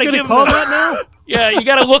yeah. You got to give call him that now. Yeah. You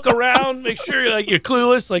got to look around, make sure you're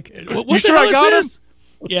clueless. Like, what you sure I got him?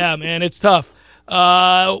 Yeah, man, it's tough.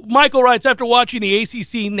 Michael writes, after watching the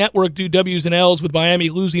ACC network do W's and L's with Miami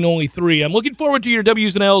losing only 3, I'm looking forward to your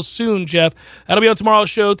W's and L's soon, Jeff. That'll be on tomorrow's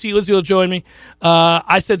show. T. Lizzie will join me.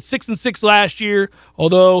 I said 6-6 last year,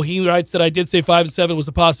 although he writes that I did say 5-7 was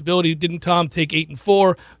a possibility. Didn't Tom take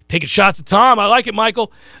 8-4? Taking shots at Tom. I like it,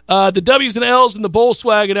 Michael. The W's and L's and the bowl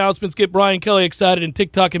swag announcements get Brian Kelly excited, and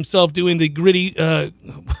TikTok himself doing the gritty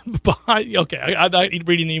behind. Okay, I'm not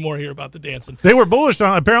reading any more here about the dancing. They were bullish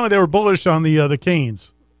on. Apparently, they were bullish on the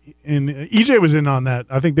Canes, and EJ was in on that.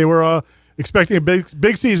 I think they were expecting a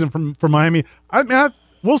big season from Miami.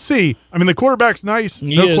 We'll see. I mean, the quarterback's nice,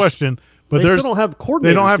 no question, but they still don't have coordinators.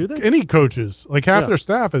 They don't have any coach,es Like half their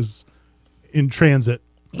staff is in transit.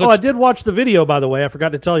 I did watch the video, by the way. I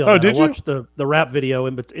forgot to tell you. Did you? I watched the rap video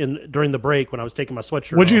during the break when I was taking my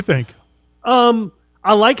sweatshirt What'd off. you think?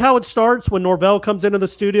 I like how it starts when Norvell comes into the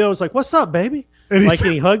studio. It's like, "What's up, baby?" And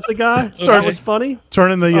he hugs the guy. That was funny.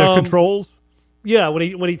 Turning the controls. Yeah,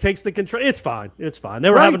 when he takes the control, it's fine. It's fine. They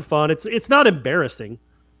were having fun. It's not embarrassing.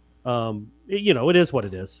 It is what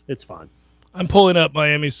it is. It's fine. I'm pulling up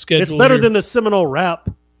Miami's schedule. It's better than the Seminole rap.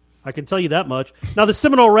 I can tell you that much. Now, the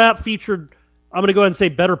Seminole rap featured, I'm going to go ahead and say,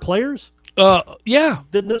 better players. Yeah,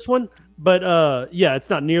 than this one. But it's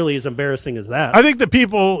not nearly as embarrassing as that. I think the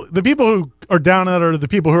people who are down at it are the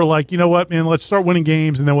people who are like, you know what, man, let's start winning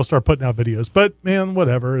games and then we'll start putting out videos. But man,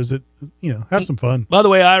 whatever. Is it? Have some fun. By the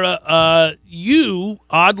way, Ira, you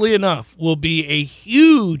oddly enough will be a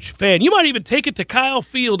huge fan. You might even take it to Kyle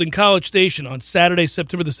Field in College Station on Saturday,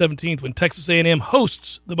 September the 17th, when Texas A&M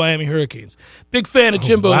hosts the Miami Hurricanes. Big fan of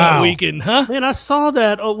Jimbo that weekend, huh? Man, I saw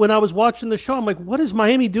that when I was watching the show. I'm like, what is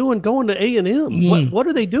Miami doing going to A&M? What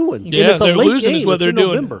are they doing? Yeah, it's they're losing is what they're doing.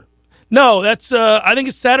 November. No, that's I think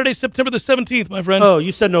it's Saturday, September the 17th, my friend. Oh,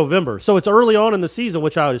 you said November. So it's early on in the season,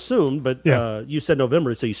 which I assumed, but you said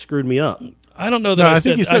November, so you screwed me up. I don't know that I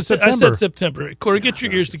think you said September. I said September. Corey, get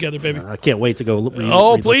your ears together, baby. I can't wait to go.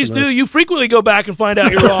 Please do. You frequently go back and find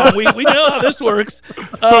out you're wrong. We know how this works.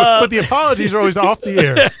 But the apologies are always off the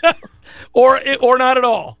air. Or not at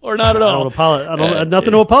all. I don't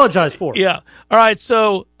nothing to apologize for. Yeah. All right.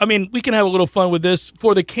 So, I mean, we can have a little fun with this.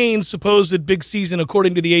 For the Canes' supposed big season,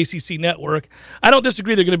 according to the ACC network, I don't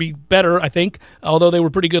disagree. They're going to be better, I think, although they were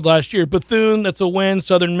pretty good last year. Bethune, that's a win.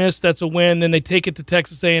 Southern Miss, that's a win. Then they take it to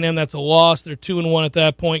Texas A&M, that's a loss. They're 2-1 at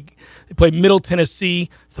that point. They play Middle Tennessee,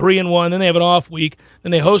 3-1. Then they have an off week.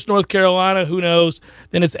 Then they host North Carolina. Who knows?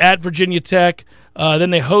 Then it's at Virginia Tech.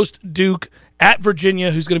 Then they host Duke. At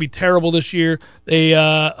Virginia, who's going to be terrible this year. They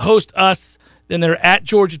host us. Then they're at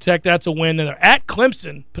Georgia Tech. That's a win. Then they're at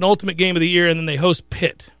Clemson, penultimate game of the year. And then they host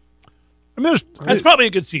Pitt. I mean, that's probably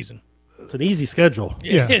a good season. It's an easy schedule.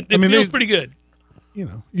 Yeah. It feels pretty good.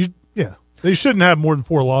 They shouldn't have more than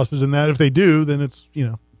 4 losses in that. If they do, then it's,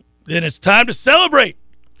 Then it's time to celebrate.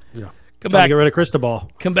 Yeah. Come back. Get rid of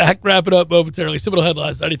Cristobal. Come back. Wrap it up momentarily. Seminole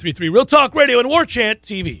Headlines, 93.3 Real Talk Radio and War Chant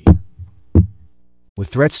TV. With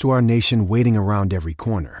threats to our nation waiting around every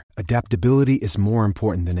corner, adaptability is more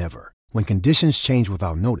important than ever. When conditions change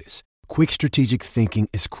without notice, quick strategic thinking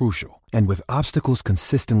is crucial. And with obstacles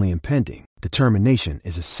consistently impending, determination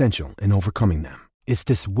is essential in overcoming them. It's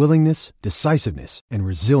this willingness, decisiveness, and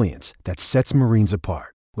resilience that sets Marines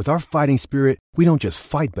apart. With our fighting spirit, we don't just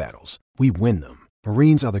fight battles, we win them.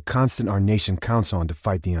 Marines are the constant our nation counts on to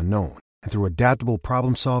fight the unknown. And through adaptable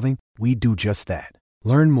problem solving, we do just that.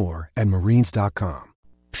 Learn more at marines.com.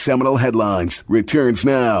 Seminole Headlines returns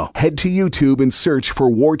now. Head to YouTube and search for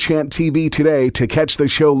War Chant TV today to catch the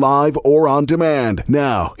show live or on demand.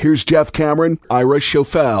 Now, here's Jeff Cameron, Ira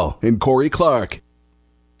Schofel, and Corey Clark.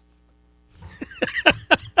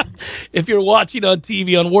 If you're watching on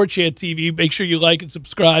TV, on War Chant TV, make sure you like and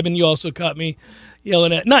subscribe. And you also caught me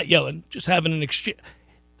not yelling, just having an exchange.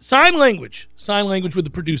 Sign language with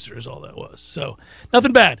the producer is all that was. So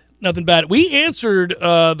nothing bad. We answered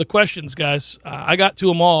the questions, guys. I got to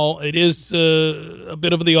them all. It is a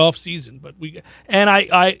bit of the off season, but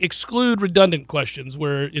I exclude redundant questions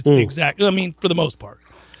where it's the exact. I mean, for the most part.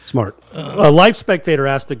 Smart. A Life Spectator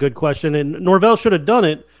asked a good question, and Norvell should have done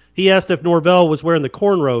it. He asked if Norvell was wearing the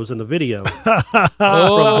cornrows in the video from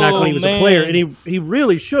back when he was a player, and he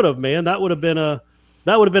really should have. Man, that would have been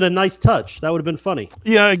a nice touch. That would have been funny.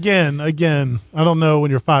 Yeah. Again, I don't know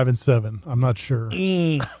when you're 5-7. I'm not sure.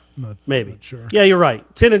 Maybe. Not sure. Yeah, you're right.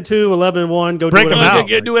 10-2, 11-1. Go break do them out.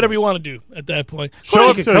 Do whatever you want to do at that point. Show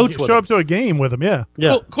up to a game with them.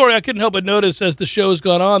 Yeah. Corey, I couldn't help but notice as the show's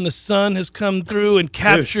gone on, the sun has come through and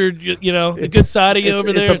captured the good side of you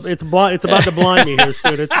over there. It's about to blind me here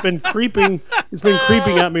soon. It's been creeping. It's been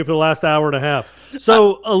creeping at me for the last hour and a half.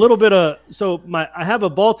 So I have a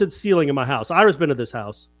vaulted ceiling in my house. Ira's been to this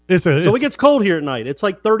house. It gets cold here at night. It's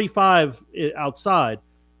like 35 outside.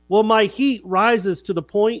 Well, my heat rises to the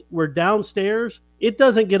point where downstairs it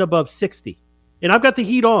doesn't get above 60, and I've got the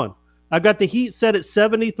heat on. I've got the heat set at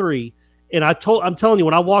 73, and I'm telling you,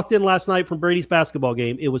 when I walked in last night from Brady's basketball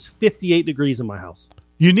game, it was 58 degrees in my house.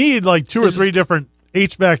 You need like 2 or 3 different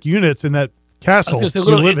HVAC units in that castle I was gonna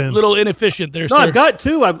say, you live in. Little inefficient there. No, sir. I've got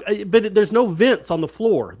 2, but there's no vents on the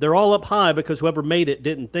floor. They're all up high because whoever made it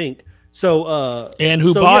didn't think. So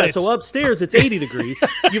bought it? So upstairs it's 80 degrees.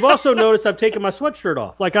 You've also noticed I've taken my sweatshirt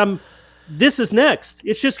off. Like this is next.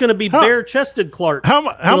 It's just going to be bare-chested Clark for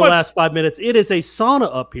the last 5 minutes. It is a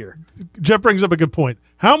sauna up here. Jeff brings up a good point.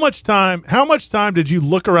 How much time did you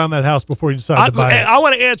look around that house before you decided to buy it? I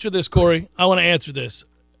want to answer this, Corey.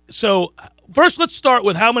 So first, let's start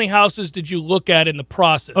with how many houses did you look at in the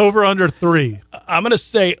process? Over, under 3. I'm going to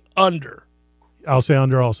say under. I'll say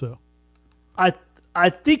under also. I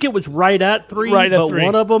think it was right at 3, but 3.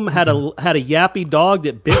 One of them had a yappy dog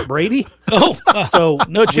that bit Brady. So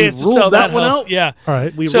no chance to sell that one out. Yeah, all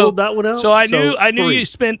right. We ruled that one out. So I knew 3. you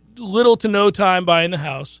spent little to no time buying the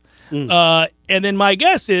house. And then my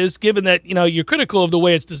guess is, given that you're critical of the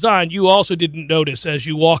way it's designed, you also didn't notice as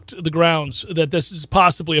you walked the grounds that this is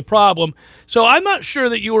possibly a problem. So I'm not sure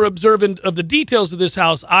that you were observant of the details of this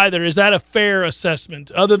house either. Is that a fair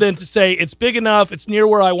assessment? Other than to say it's big enough, it's near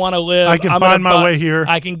where I want to live. I can find my way here.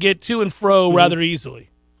 I can get to and fro rather easily.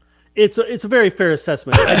 It's a very fair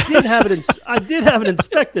assessment. I did have it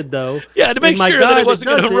inspected though. Yeah, to make sure that it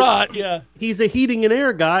wasn't going to rot. Yeah, he's a heating and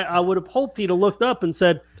air guy. I would have hoped he'd have looked up and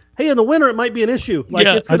said, hey, in the winter it might be an issue. Like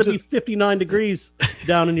it's going to be 59 degrees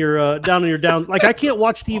down in your down. Like I can't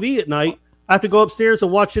watch TV at night. I have to go upstairs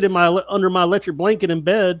and watch it under my electric blanket in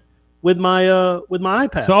bed with my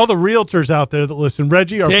iPad. So all the realtors out there that listen,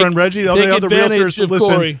 Reggie, our friend Reggie, all the other realtors that listen,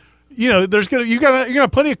 Corey. You're gonna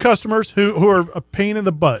have plenty of customers who are a pain in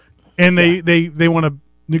the butt, and they want to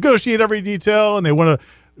negotiate every detail, and they want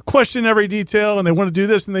to question every detail, and they want to do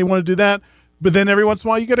this and they want to do that, but then every once in a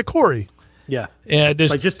while you get a Corey. Yeah.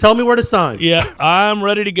 Just tell me where to sign. Yeah, I'm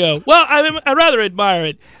ready to go. Well, I rather admire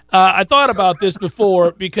it. I thought about this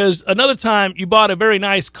before because another time you bought a very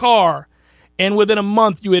nice car, and within a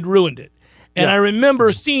month you had ruined it. And I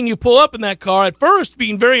remember seeing you pull up in that car at first,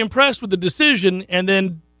 being very impressed with the decision, and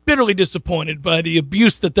then bitterly disappointed by the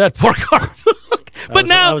abuse that poor car took. But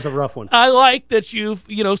that was a rough one. I like that you've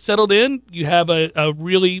settled in. You have a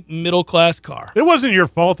really middle class car. It wasn't your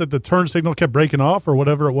fault that the turn signal kept breaking off or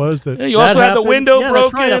whatever it was. You also had the window broken.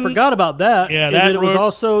 That's right. I forgot about that. Yeah, and then it was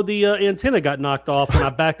also the antenna got knocked off when I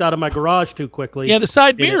backed out of my garage too quickly. Yeah, the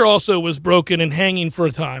side mirror also was broken and hanging for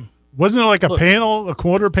a time. Wasn't it like a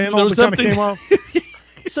quarter panel that kind of came off?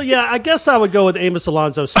 So yeah, I guess I would go with Amos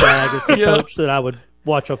Alonzo Stagg as the coach that I would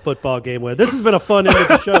watch a football game with. This has been a fun end of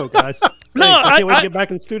the show, guys. I can't wait to get back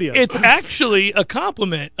in the studio. It's actually a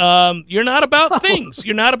compliment. You're not about things.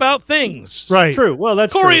 You're not about things. Right. True. Well,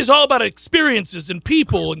 that's Corey true. is all about experiences and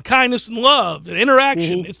people and kindness and love and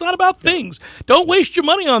interaction. It's not about things. Don't waste your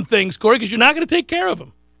money on things, Corey, because you're not going to take care of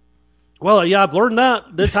them. Well, yeah, I've learned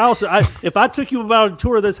that. This house, if I took you about a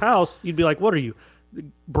tour of this house, you'd be like, what are you?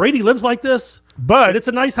 Brady lives like this? But it's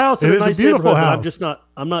a nice house. It is a nice beautiful house.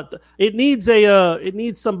 I'm not. It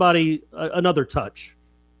needs somebody, another touch,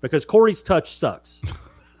 because Corey's touch sucks.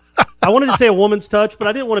 I wanted to say a woman's touch, but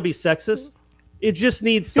I didn't want to be sexist. It just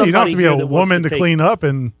needs somebody. You don't have to be a woman to clean up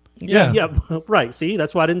and Yeah, right. See,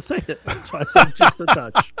 that's why I didn't say it. That's why I said just a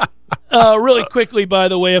touch. Really quickly, by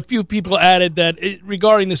the way, a few people added that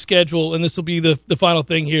regarding the schedule, and this will be the final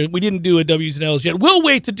thing here. We didn't do a W's and L's yet. We'll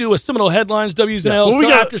wait to do a Seminole Headlines W's and L's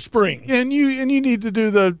till after spring. And you need to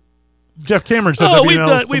do the Jeff Cameron said W's and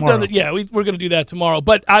L's we've done that. Yeah, we're going to do that tomorrow.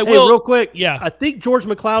 But I will real quick. Yeah, I think George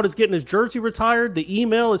McLeod is getting his jersey retired. The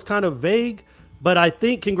email is kind of vague. But I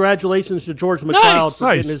think congratulations to George McLeod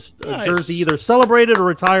for getting his jersey either celebrated or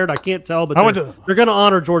retired. I can't tell, but they're going to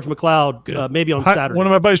honor George McLeod maybe on Saturday. One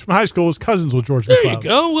of my buddies from high school was cousins with George McLeod. There you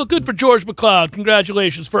go. Well, good for George McLeod.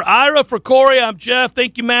 Congratulations. For Ira, for Corey, I'm Jeff.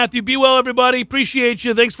 Thank you, Matthew. Be well, everybody. Appreciate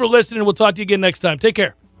you. Thanks for listening. We'll talk to you again next time. Take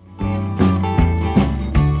care.